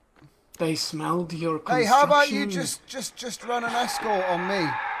got. They smelled your construction. Hey, how about you just run an escort on me?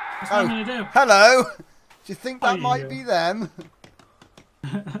 That's what I'm gonna do. Hello. Do you think that Oh, might yeah. be them?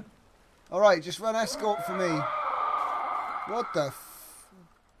 All right, just run escort for me. What the?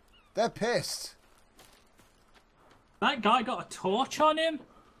 They're pissed. That guy got a torch on him.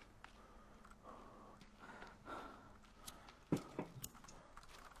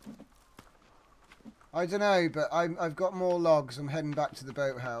 I don't know, but I've got more logs. I'm heading back to the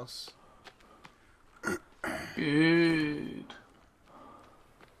boathouse. Good.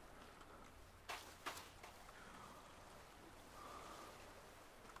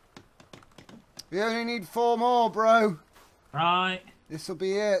 We only need 4 more, bro. Right. This will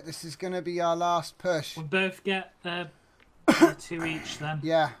be it. This is going to be our last push. We'll both get 2 each then.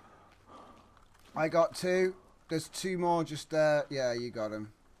 Yeah. I got 2. There's 2 more just there. Yeah, you got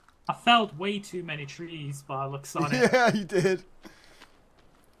them. I felled way too many trees by the looks on it. Yeah, you did.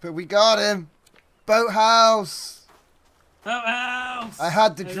 But we got him. Boathouse. Boathouse! I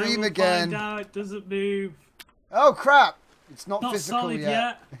had the And dream then we'll again. Find out it doesn't move. Oh, crap. It's not Not physical solid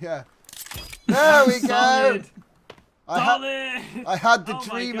yet. Yeah. There we go. Solid. I had the Oh my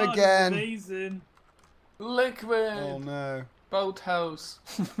dream God, again. Amazing. Liquid. Oh, no. Boathouse.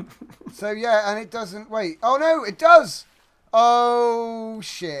 So, yeah, and it doesn't... Wait. Oh, no, it does. Oh,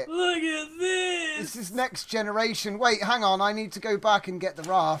 shit. Look at this. This is next generation. Wait, hang on. I need to go back and get the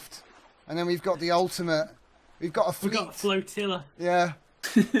raft. And then we've got the ultimate. We've got a fleet. We've got a flotilla. Yeah.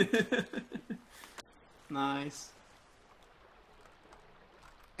 Nice.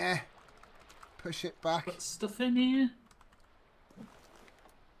 Push it back. Got stuff in here.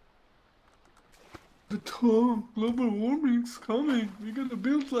 But Tom, global warming's coming. We're gonna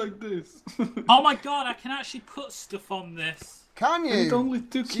build like this. Oh my God, I can actually put stuff on this. Can you? It only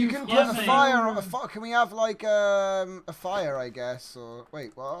took So you can put a mate. fire on can we have like a fire, I guess, or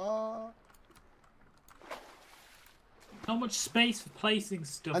wait, what? Not much space for placing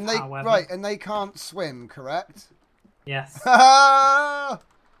stuff, And they however. right, and they can't swim, correct? Yes.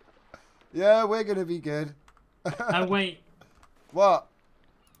 Yeah, we're gonna be good. Oh wait. What?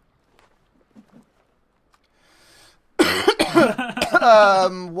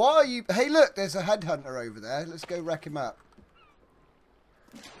 What are you? Hey, look, there's a headhunter over there. Let's go wreck him up.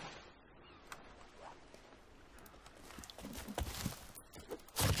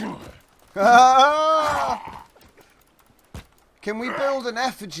 Can we build an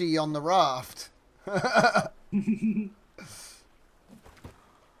effigy on the raft?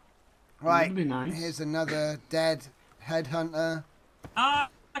 Right, That'd be nice. here's another dead headhunter. Ah,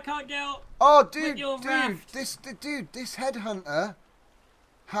 I can't get out. Oh, With dude, your dude, raft. this headhunter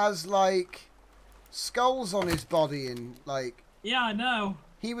has like skulls on his body and like Yeah, I know.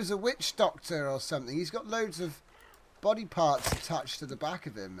 he was a witch doctor or something. He's got loads of body parts attached to the back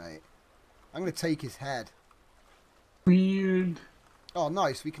of him, mate. I'm gonna take his head. Weird. Oh,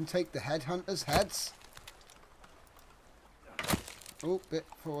 nice. We can take the headhunters' heads. Oh, bit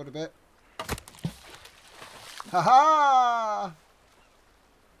forward a bit. Ha ha!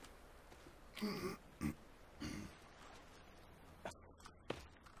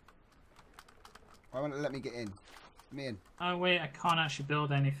 Why won't it let me get in? Let me in. Oh wait, I can't actually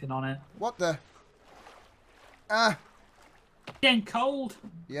build anything on it. What the? Ah! Getting cold.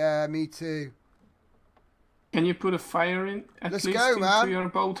 Yeah, me too. Can you put a fire in at Let's least go, into man. your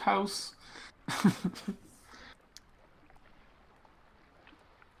boathouse?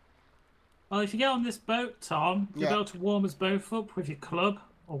 Well, if you get on this boat, Tom, you'll Yeah. be able to warm us both up with your club,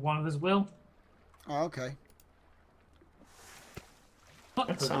 or one of us will. Oh, okay.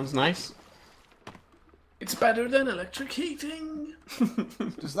 That sounds nice. It's better than electric heating.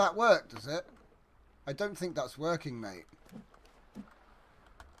 Does that work, does it? I don't think that's working, mate.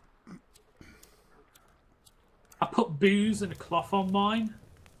 I put booze and a cloth on mine.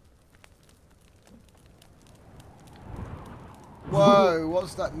 Whoa,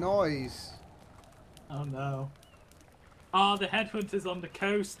 what's that noise? Oh no. Ah, the headhunter's on the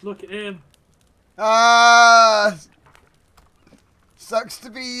coast. Look at him. Ah! Sucks to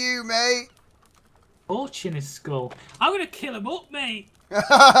be you, mate. Torching his skull. I'm gonna kill him up, mate.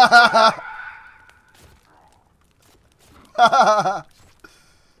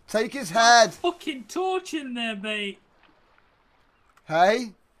 Take his head. Fucking torch in there, mate.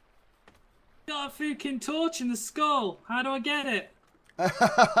 Hey? Got a fucking torch in the skull. How do I get it?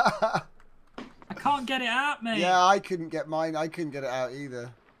 I can't get it out, mate. Yeah, I couldn't get mine. I couldn't get it out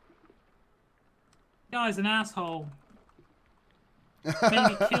either. Guy's an asshole. Made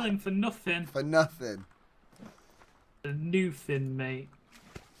me kill him for nothing. For nothing. A new thing, mate.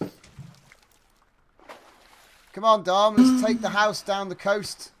 Come on, Dom. Let's take the house down the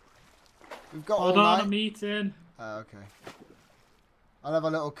coast. We've got Hold all on, night. I'm eating. Oh, okay. I'll have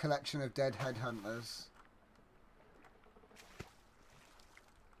a little collection of dead headhunters.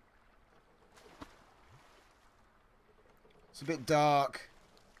 It's a bit dark.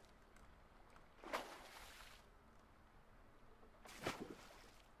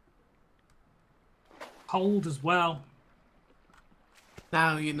 Cold as well.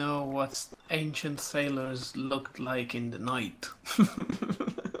 Now you know what ancient sailors looked like in the night.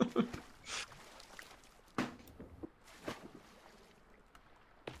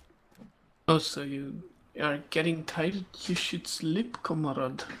 Oh, so you are getting tired? You should sleep,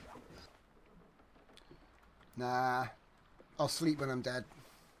 comrade. Nah. I'll sleep when I'm dead.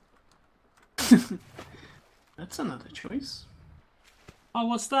 That's another choice. Oh,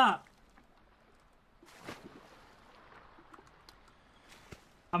 what's that?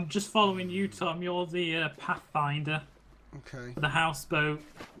 I'm just following you, Tom. You're the pathfinder. Okay. For the houseboat.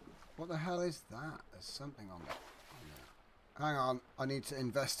 What the hell is that? There's something on that. Hang on. I need to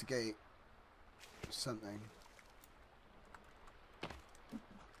investigate something.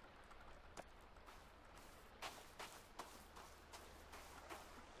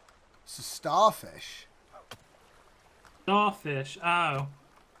 It's a starfish. Starfish. Oh.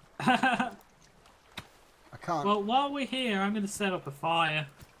 I can't. Well, while we're here, I'm going to set up a fire.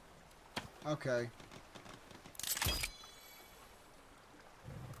 Okay.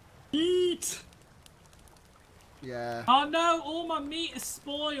 Eat! Yeah. Oh no, all my meat is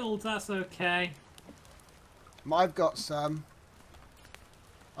spoiled. That's okay. I've got some.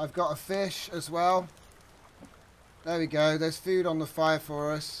 I've got a fish as well. There we go. There's food on the fire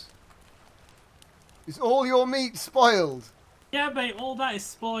for us. Is all your meat spoiled? Yeah, mate, all that is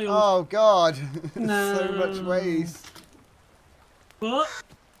spoiled. Oh, God. No. So much waste. But,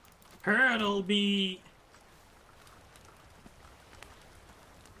 turtle meat.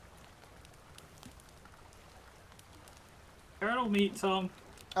 Turtle meat, Tom.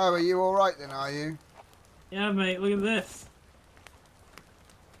 Oh, are you alright then, are you? Yeah, mate, look at this.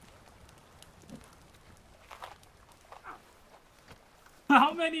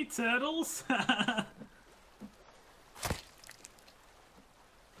 How many turtles?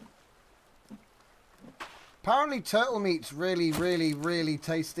 Apparently turtle meat's really, really, really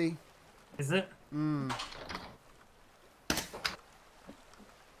tasty. Is it? Mmm.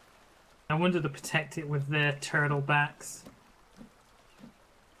 I wonder to protect it with their turtle backs.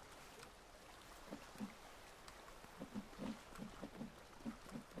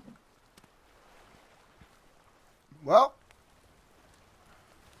 Well.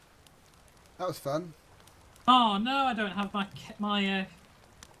 That was fun. Oh no, I don't have my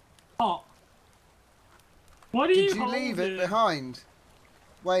pot. What are you Did you leave it holding? behind?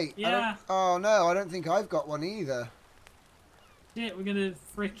 Wait. Yeah. Oh no, I don't think I've got one either. Shit, we're gonna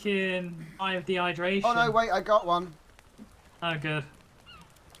freaking die of dehydration. Oh no, wait, I got one. Oh, good.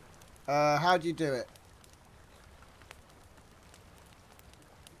 How do you do it?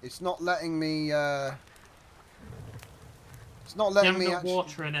 It's not letting me, It's not letting me got actually...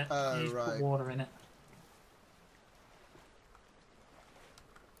 water in it. Oh, you just right. put water in it.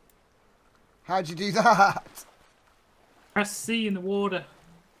 How'd you do that? Press C in the water.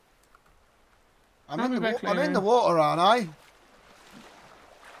 I'm I'll in be the back I'm in later. the water, aren't I?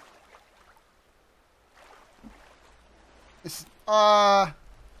 It's,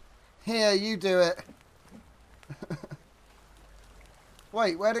 here, you do it.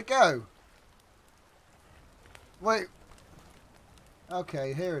 Wait, where'd it go? Wait.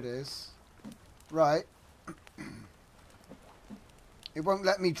 Okay, here it is. Right. It won't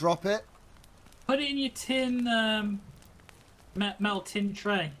let me drop it. Put it in your tin, metal tin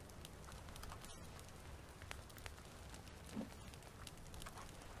tray.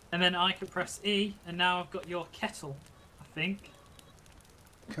 And then I can press E, and now I've got your kettle, I think.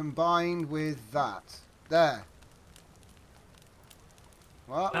 Combined with that. There.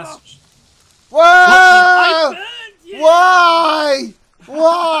 What? That's... Whoa! I burned you! Why?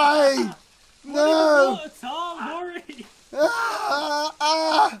 Why? No! Water, Tom, hurry! Ah!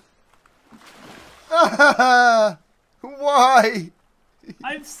 Ah! Why?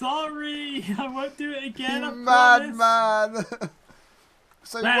 I'm sorry. I won't do it again. You madman.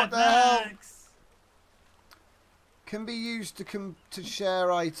 So Mad what the hell? Max. Can be used to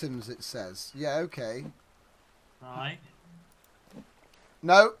share items, it says. Yeah, okay. Right.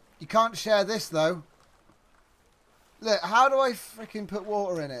 No, you can't share this though. Look, how do I freaking put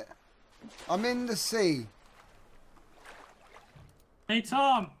water in it? I'm in the sea. Hey,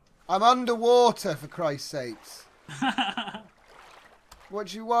 Tom. I'm underwater, for Christ's sakes. What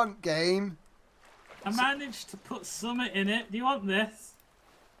do you want, game? I managed to put something in it. Do you want this?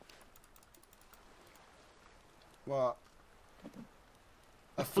 What?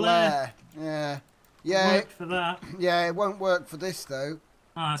 A flare. flare. Yeah. Yeah. Worked for that. Yeah, it won't work for this though.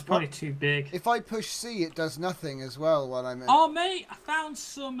 Oh, it's probably too big. If I push C, it does nothing as well while I'm in. Oh, mate, I found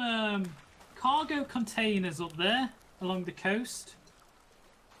some cargo containers up there along the coast.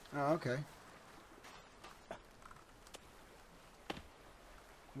 Oh, okay.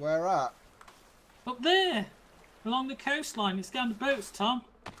 Where at? Up there, along the coastline. It's down the boats, Tom.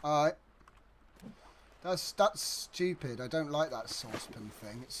 Alright. That's stupid. I don't like that saucepan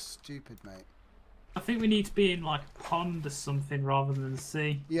thing. It's stupid, mate. I think we need to be in like a pond or something rather than the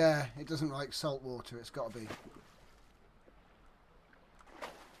sea. Yeah, it doesn't like salt water. It's got to be.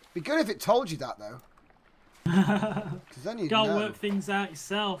 Be good if it told you that though. Because then you gotta know. work things out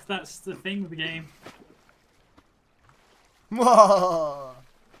yourself. That's the thing with the game. Whoa!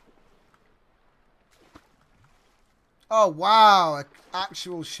 Oh wow!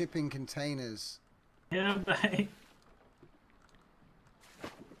 Actual shipping containers. Yeah, mate.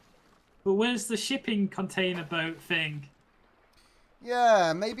 But where's the shipping container boat thing?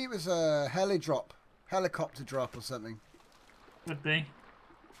 Yeah, maybe it was a helicopter drop or something. Would be.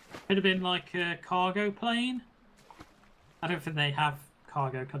 Could have been like a cargo plane. I don't think they have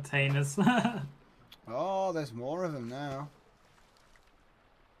cargo containers. Oh, there's more of them now.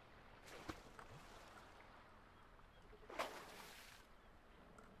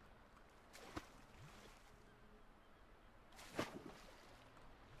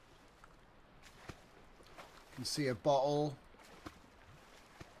 Can see a bottle.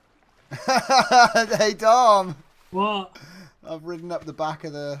 Hey Dom! What? I've ridden up the back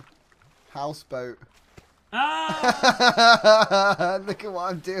of the houseboat. Ah! Look at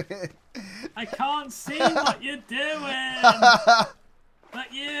what I'm doing. I can't see what you're doing.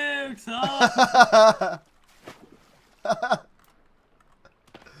 But you, Tom.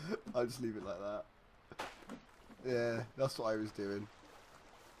 I'll just leave it like that. Yeah, that's what I was doing.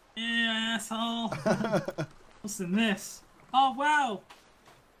 Yeah, asshole. What's in this? Oh, wow.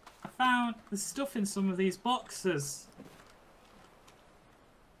 I found the stuff in some of these boxes.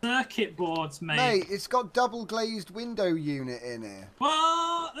 Circuit boards, mate. Mate, it's got double glazed window unit in here.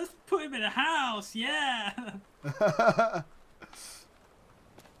 What? Let's put him in a house, yeah.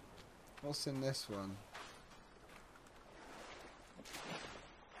 What's in this one?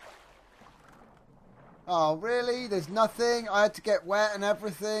 Oh, really? There's nothing? I had to get wet and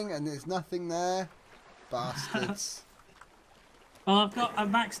everything, and there's nothing there? Bastards. Well, I've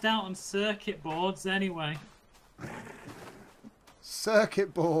maxed out on circuit boards anyway.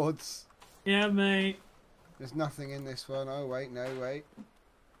 Circuit boards. Yeah, mate. There's nothing in this one. Oh, wait, no, wait.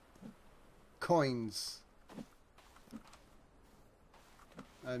 Coins.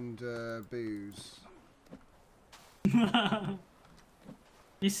 And booze.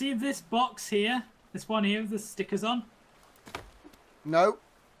 You see this box here? This one here with the stickers on? No.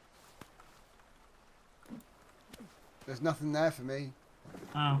 There's nothing there for me.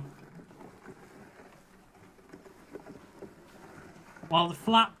 Oh. Well, the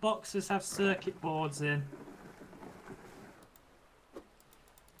flat boxes have circuit boards in.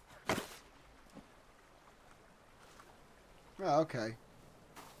 Oh, okay.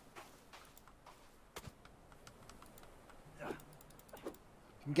 You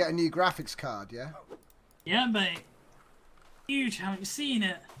can get a new graphics card, yeah? Yeah, mate. Huge, haven't you seen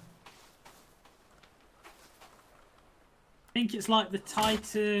it? I think it's like the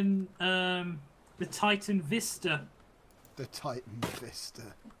Titan Vista. The Titan Vista.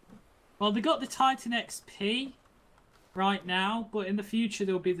 Well, they got the Titan XP right now, but in the future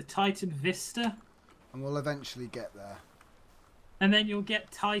there'll be the Titan Vista. And we'll eventually get there. And then you'll get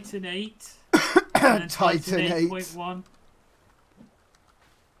Titan 8. And then Titan 8. 8.1.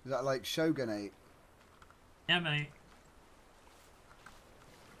 Is that like Shogun 8? Yeah, mate.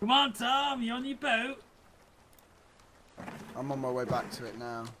 Come on, Tom, you on your boat? I'm on my way back to it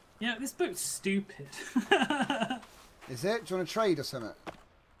now. Yeah, this boat's stupid. Is it? Do you want to trade or something?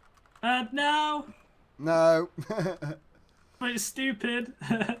 No. No. But it's stupid.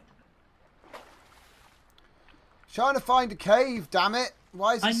 Trying to find a cave, damn it.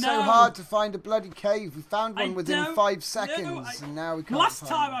 Why is it so hard to find a bloody cave? We found one within 5 seconds, and now we can't Last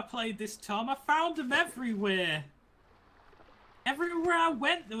find time one. I played this, Tom, I found them everywhere. Everywhere I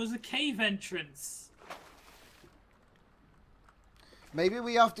went, there was a cave entrance. Maybe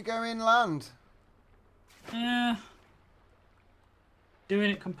we have to go inland. Yeah. Doing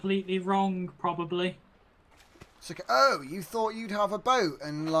it completely wrong, probably. It's like, oh, you thought you'd have a boat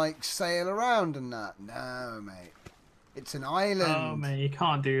and, like, sail around and that? No, mate. It's an island. Oh, mate, you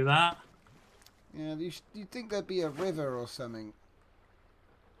can't do that. Yeah, you'd think there'd be a river or something.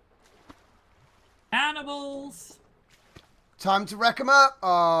 Cannibals! Time to wreck them up!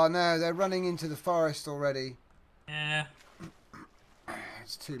 Oh, no, they're running into the forest already. Yeah.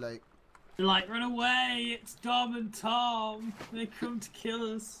 It's too late. They're like, run away! It's Dom and Tom! They come to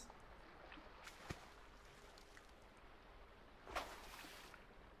kill us.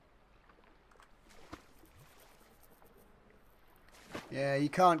 Yeah, you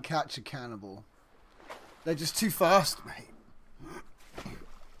can't catch a cannibal. They're just too fast, mate.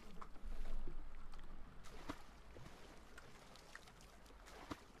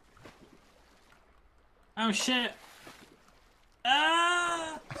 Oh shit!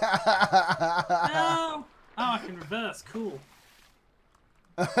 Ah! No! Oh, I can reverse. Cool.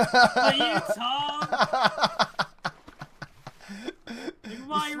 For you, Tom.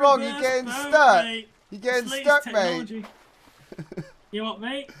 What's wrong? You're getting stuck. Mate. You're getting stuck, mate. You what,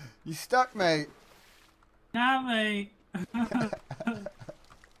 mate? You stuck, mate. Nah, mate.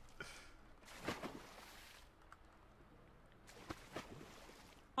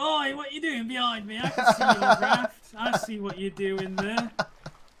 Oi, what you doing behind me? I can see your raft. I see what you're doing there.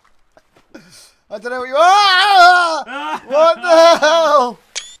 I don't know what you are. What the hell?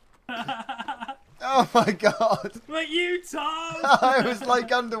 Oh my god. What you, Tom? I was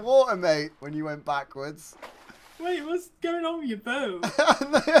like underwater, mate, when you went backwards. Wait, what's going on with your boat? What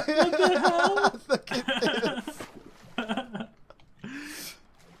the hell? Look at this.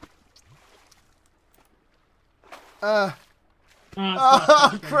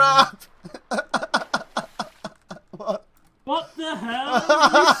 Oh crap! What? What the hell? You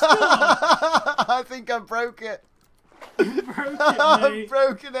stuck? I think I broke it. You broke it, mate. I've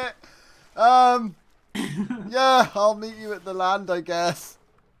broken it. Yeah, I'll meet you at the land, I guess.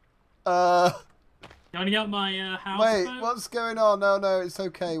 You want to get my house? Wait, boat? what's going on? No, it's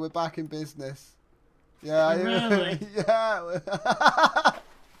okay. We're back in business. Yeah, Really? Yeah.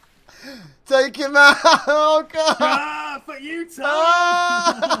 Take him out! Oh god! Ah, for you, Tom!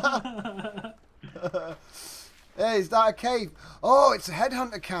 Ah! Hey, is that a cave? Oh, it's a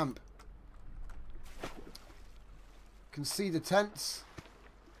headhunter camp. Can see the tents.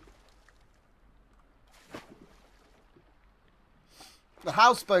 The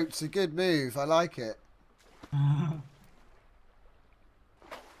houseboat's a good move. I like it.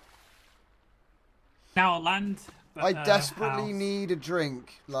 Now land. I desperately house. need a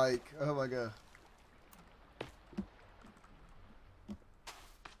drink. Like, oh my god.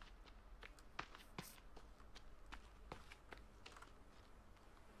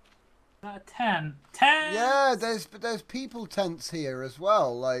 Is that a tent? Tent! Yeah, there's people tents here as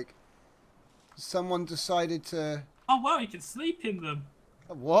well. Like, someone decided to. Oh wow, you can sleep in them.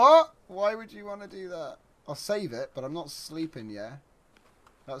 What? Why would you want to do that? I'll save it, but I'm not sleeping. Yeah.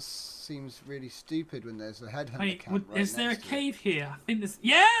 That seems really stupid when there's a headhunter Wait, camp right is there a next to it. cave here? I think there's.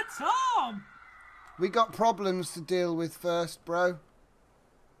 Yeah, Tom! We got problems to deal with first, bro.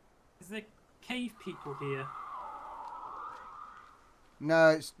 Is there cave people here? No,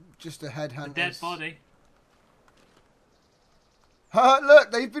 it's just a headhunter. A dead body.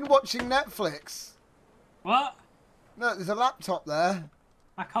 Look, they've been watching Netflix. What? Look, there's a laptop there.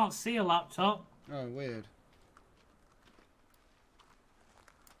 I can't see a laptop. Oh, weird.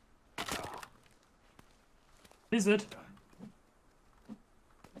 Lizard. I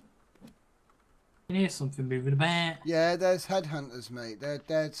can hear something moving about. Yeah, there's headhunters, mate.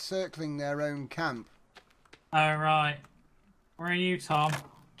 They're circling their own camp. Oh, right. Where are you, Tom?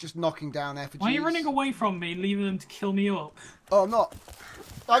 Just knocking down effigies. Why are you running away from me, leaving them to kill me up? Oh, I'm not.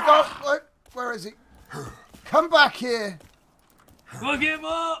 I got... Where is he? Come back here. Look him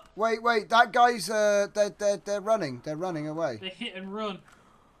up! Wait, that guy's... They're running. They're running away. They hit and run.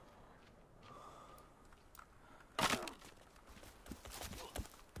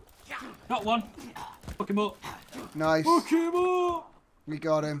 Got one. Fuck him up. Nice. Fuck him up! We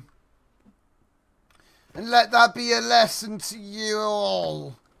got him. And let that be a lesson to you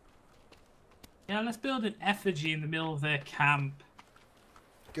all. Yeah, let's build an effigy in the middle of their camp.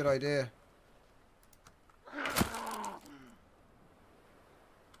 Good idea.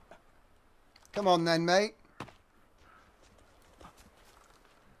 Come on then, mate.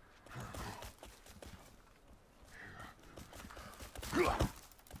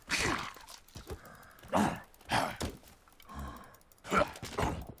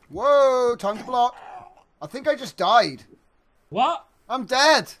 Whoa, time to block. I think I just died. What? I'm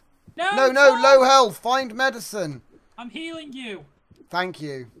dead. No, low health. Find medicine. I'm healing you. Thank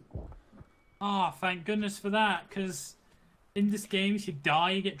you. Oh, thank goodness for that, because in this game, if you die,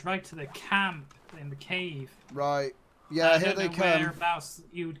 you get dragged to the camp in the cave. Right. Yeah, here they come. Whereabouts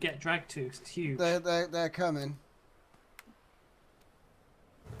you would get dragged to, 'cause it's huge. They're coming.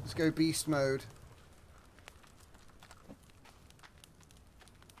 Let's go beast mode.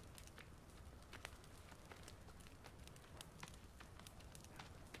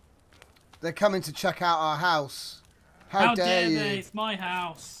 They're coming to check out our house. How dare you? They? It's my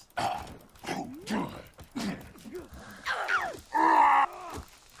house.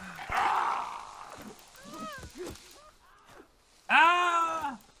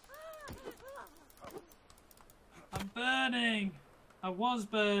 Ah! I'm burning. I was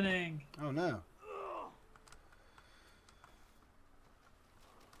burning. Oh no.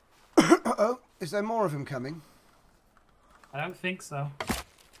 Uh-oh. Is there more of them coming? I don't think so.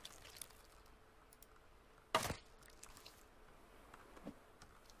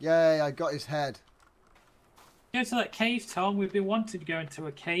 Yay, I got his head. Go to that cave, Tom. We've been wanting to go into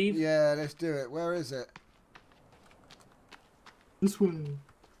a cave. Yeah, let's do it. Where is it? This way.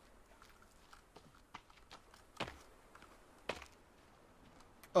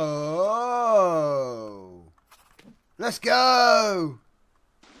 Oh. Let's go.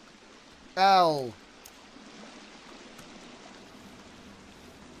 L.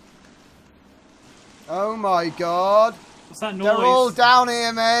 Oh my god. What's that noise? They're all down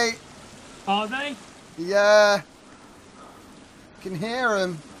here, mate. Are they? Yeah. Can hear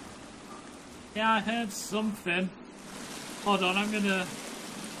them. Yeah, I heard something. Hold on, I'm gonna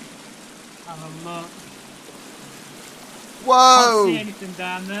have a look. Whoa! Can't see anything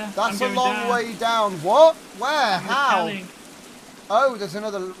down there. That's a long way down. What? Where? How? Repelling. Oh, there's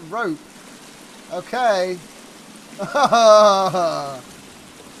another rope. Okay.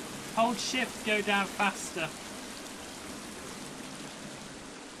 Hold shift, go down faster.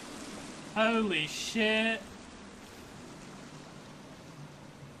 Holy shit.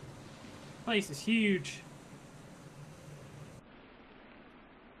 Place is huge.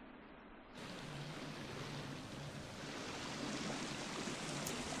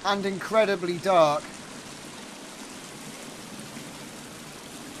 And incredibly dark.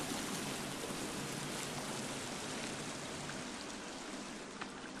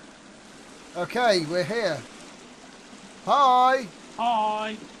 Okay, we're here. Hi!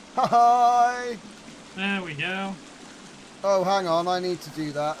 Hi. Hi! There we go. Oh, hang on, I need to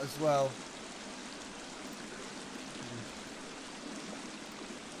do that as well.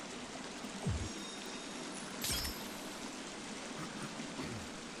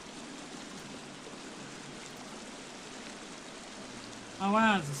 Oh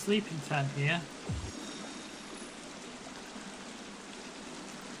wow, there's a sleeping tent here.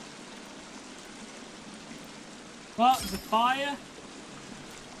 What? The fire?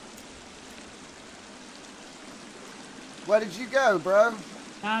 Where did you go, bro?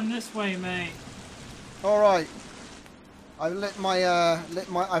 Down this way, mate. All right. I've lit my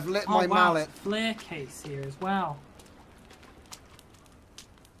my mallet. Flare case here as well.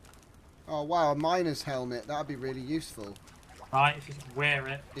 Oh wow, a miner's helmet. That'd be really useful. Right, if you could wear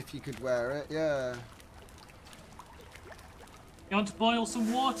it. If you could wear it, yeah. You want to boil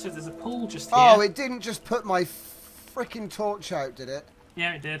some water? There's a pool just here. Oh, it didn't just put my frickin' torch out, did it?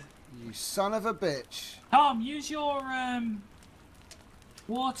 Yeah, it did. You son of a bitch. Tom, use your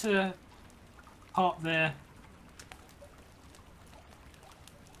water pot there.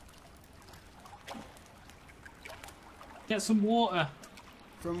 Get some water.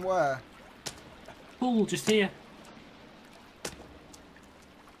 From where? Pool just here.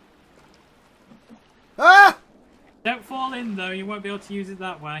 Ah! Don't fall in though, you won't be able to use it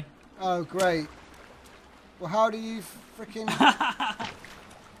that way. Oh, great. Well, how do you frickin'...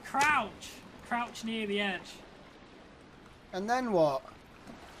 Crouch! Crouch near the edge. And then what?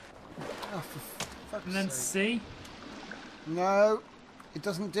 Oh, for fuck's And then sake. C. No, it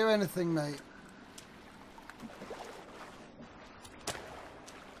doesn't do anything, mate.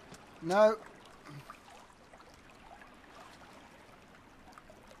 No.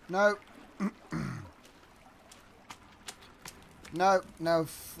 No. No, no,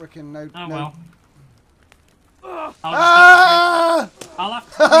 frickin' no. Oh no. well. Ah! I'll have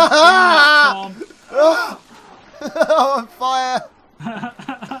to Tom. Oh, I'm on fire.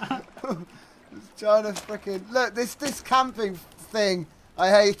 Trying to freaking look this camping thing. I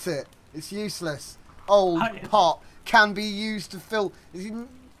hate it. It's useless. Old pot can be used to fill. You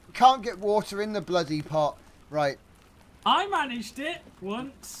can't get water in the bloody pot. Right. I managed it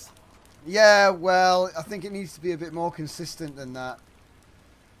once. Yeah, well, I think it needs to be a bit more consistent than that.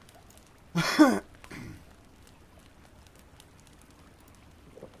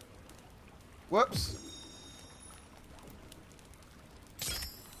 Whoops.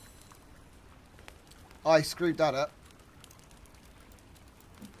 I screwed that up.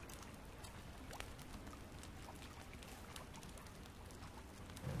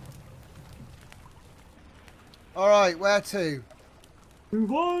 Alright, where to? We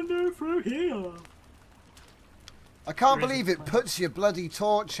wander through here. I can't believe it puts your bloody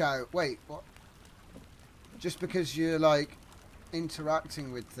torch out. Wait, what? Just because you're, like,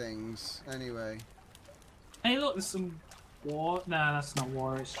 interacting with things. Anyway. Hey, look, there's some water. No, that's not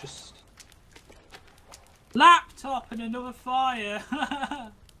water. It's just... laptop and another fire.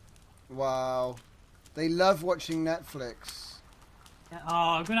 Wow. They love watching Netflix. Oh,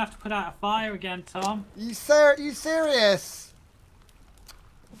 I'm going to have to put out a fire again, Tom. You serious?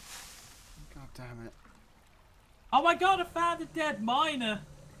 God damn it. Oh my god, I found a dead miner.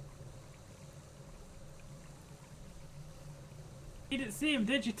 You didn't see him,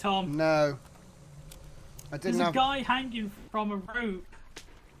 did you, Tom? No. I didn't There's a guy hanging from a rope.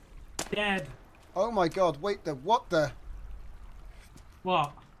 Dead. Oh my god, wait, what the?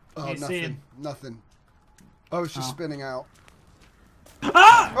 What? Oh, nothing. I was just spinning out.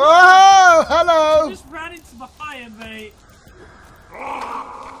 Ah! Oh, hello! I just ran into my fire, mate.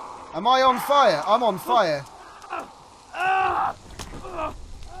 Am I on fire? I'm on fire.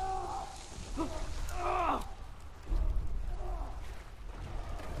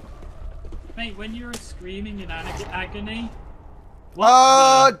 Mate, when you were screaming in agony...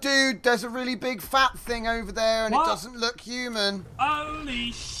 Oh, dude, there's a really big fat thing over there and it doesn't look human.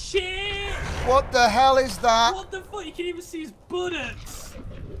 Holy shit! What the hell is that? What the fuck? You can even see his buttocks.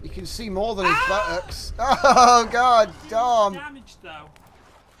 You can see more than his buttocks. Oh, god damn. Damage, though.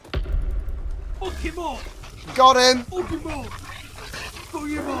 Fuck him up. Got him. Fuck him up. Fuck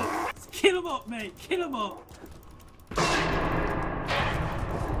him up. Kill him up, mate. Kill him up.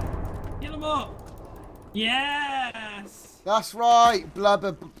 Kill him up. Yes. That's right.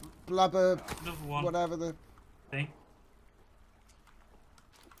 Blubber. Another one. Whatever the thing.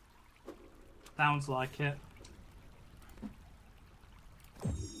 Sounds like it.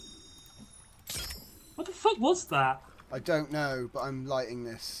 What the fuck was that? I don't know, but I'm lighting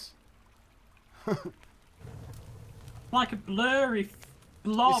this. Like a blurry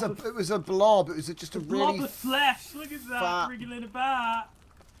blob. It was a blob. It was just a really blob of flesh. Look at that, wriggling about.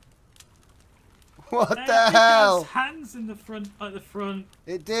 What the hell? It has hands in the front, at the front.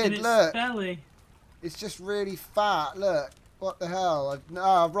 It did. Its look. Belly. It's just really fat. Look. What the hell?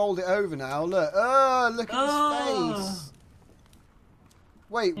 I've rolled it over now. Look. Oh, look at his face.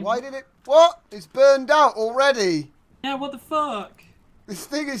 Wait, why did it? What? It's burned out already. Yeah, what the fuck? This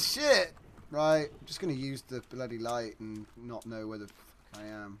thing is shit. Right, I'm just going to use the bloody light and not know where the fuck I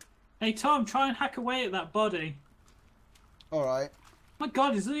am. Hey, Tom, try and hack away at that body. Alright. My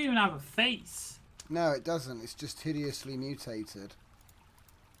god, it doesn't even have a face. No, it doesn't. It's just hideously mutated.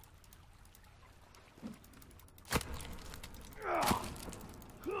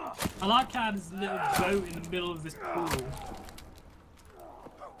 I like how there's a little boat in the middle of this pool.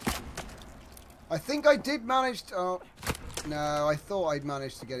 I think I did manage to... Oh, no, I thought I'd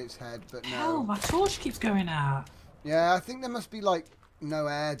managed to get its head, but no. Hell, my torch keeps going out. Yeah, I think there must be, like, no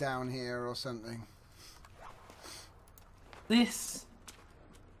air down here or something. This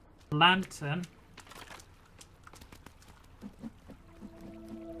lantern...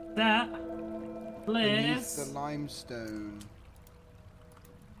 that beneath is the limestone.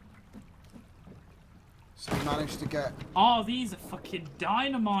 So we managed to get... Oh, these are fucking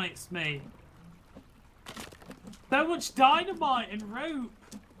dynamites, mate. So much dynamite and rope.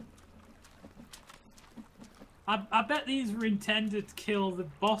 I bet these were intended to kill the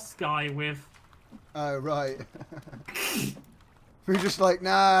boss guy with. Oh, right. We're just like,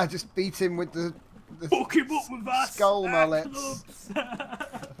 nah, just beat him with the fuck him up with that skull mullets.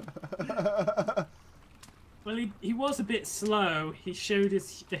 Well, he was a bit slow. He showed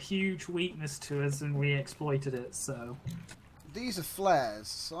a huge weakness to us and we exploited it, so... These are flares,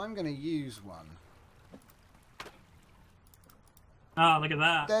 so I'm going to use one. Ah, look at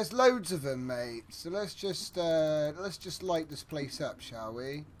that. There's loads of them, mate. So let's just light this place up, shall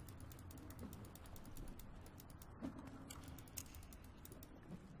we?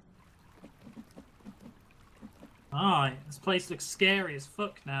 Alright, this place looks scary as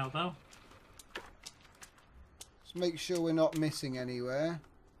fuck now, though. Let's make sure we're not missing anywhere.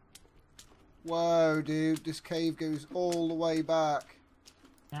 Whoa, dude. This cave goes all the way back.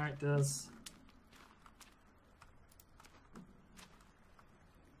 There it does.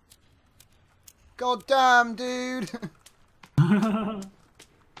 God damn, dude.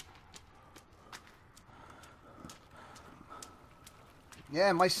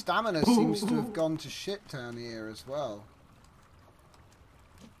 Yeah, my stamina seems to have gone to shit down here as well.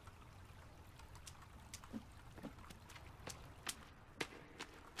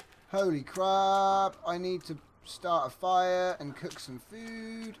 Holy crap, I need to start a fire and cook some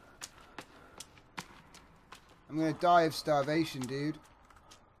food. I'm gonna die of starvation, dude.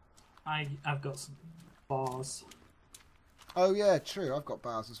 I've got some bars. Oh yeah, true, I've got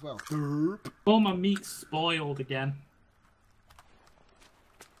bars as well. All my meat's spoiled again.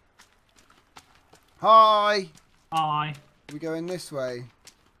 Hi! Hi. We going this way?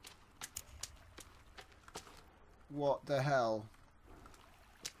 What the hell?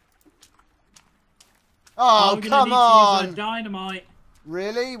 Oh, we're come gonna need to use on! dynamite.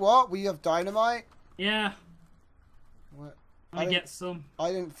 Really? What? We have dynamite? Yeah. What? I get some.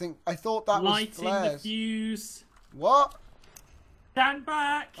 I didn't think. I thought that was Lighting flares. the fuse. What? Stand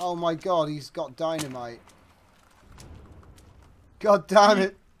back. Oh my god, he's got dynamite. God damn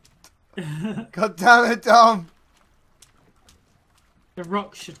it. God damn it, Dom. The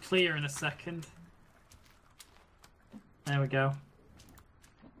rock should clear in a second. There we go.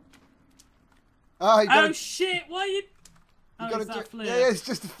 Oh, you gotta, Oh shit! Why are you? Oh, gotta is that a flare? Yeah, it's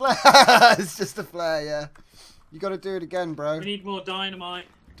just a flare. It's just a flare, yeah. You gotta do it again, bro. We need more dynamite.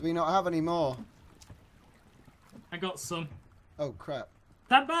 Do we not have any more? I got some. Oh, crap.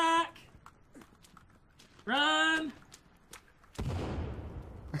 Stand back! Run!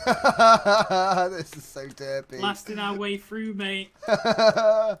 This is so derpy. Blasting our way through, mate.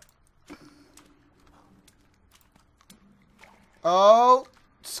 Oh,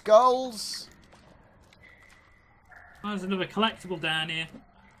 skulls. Oh, there's another collectible down here.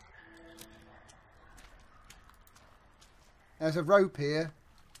 There's a rope here.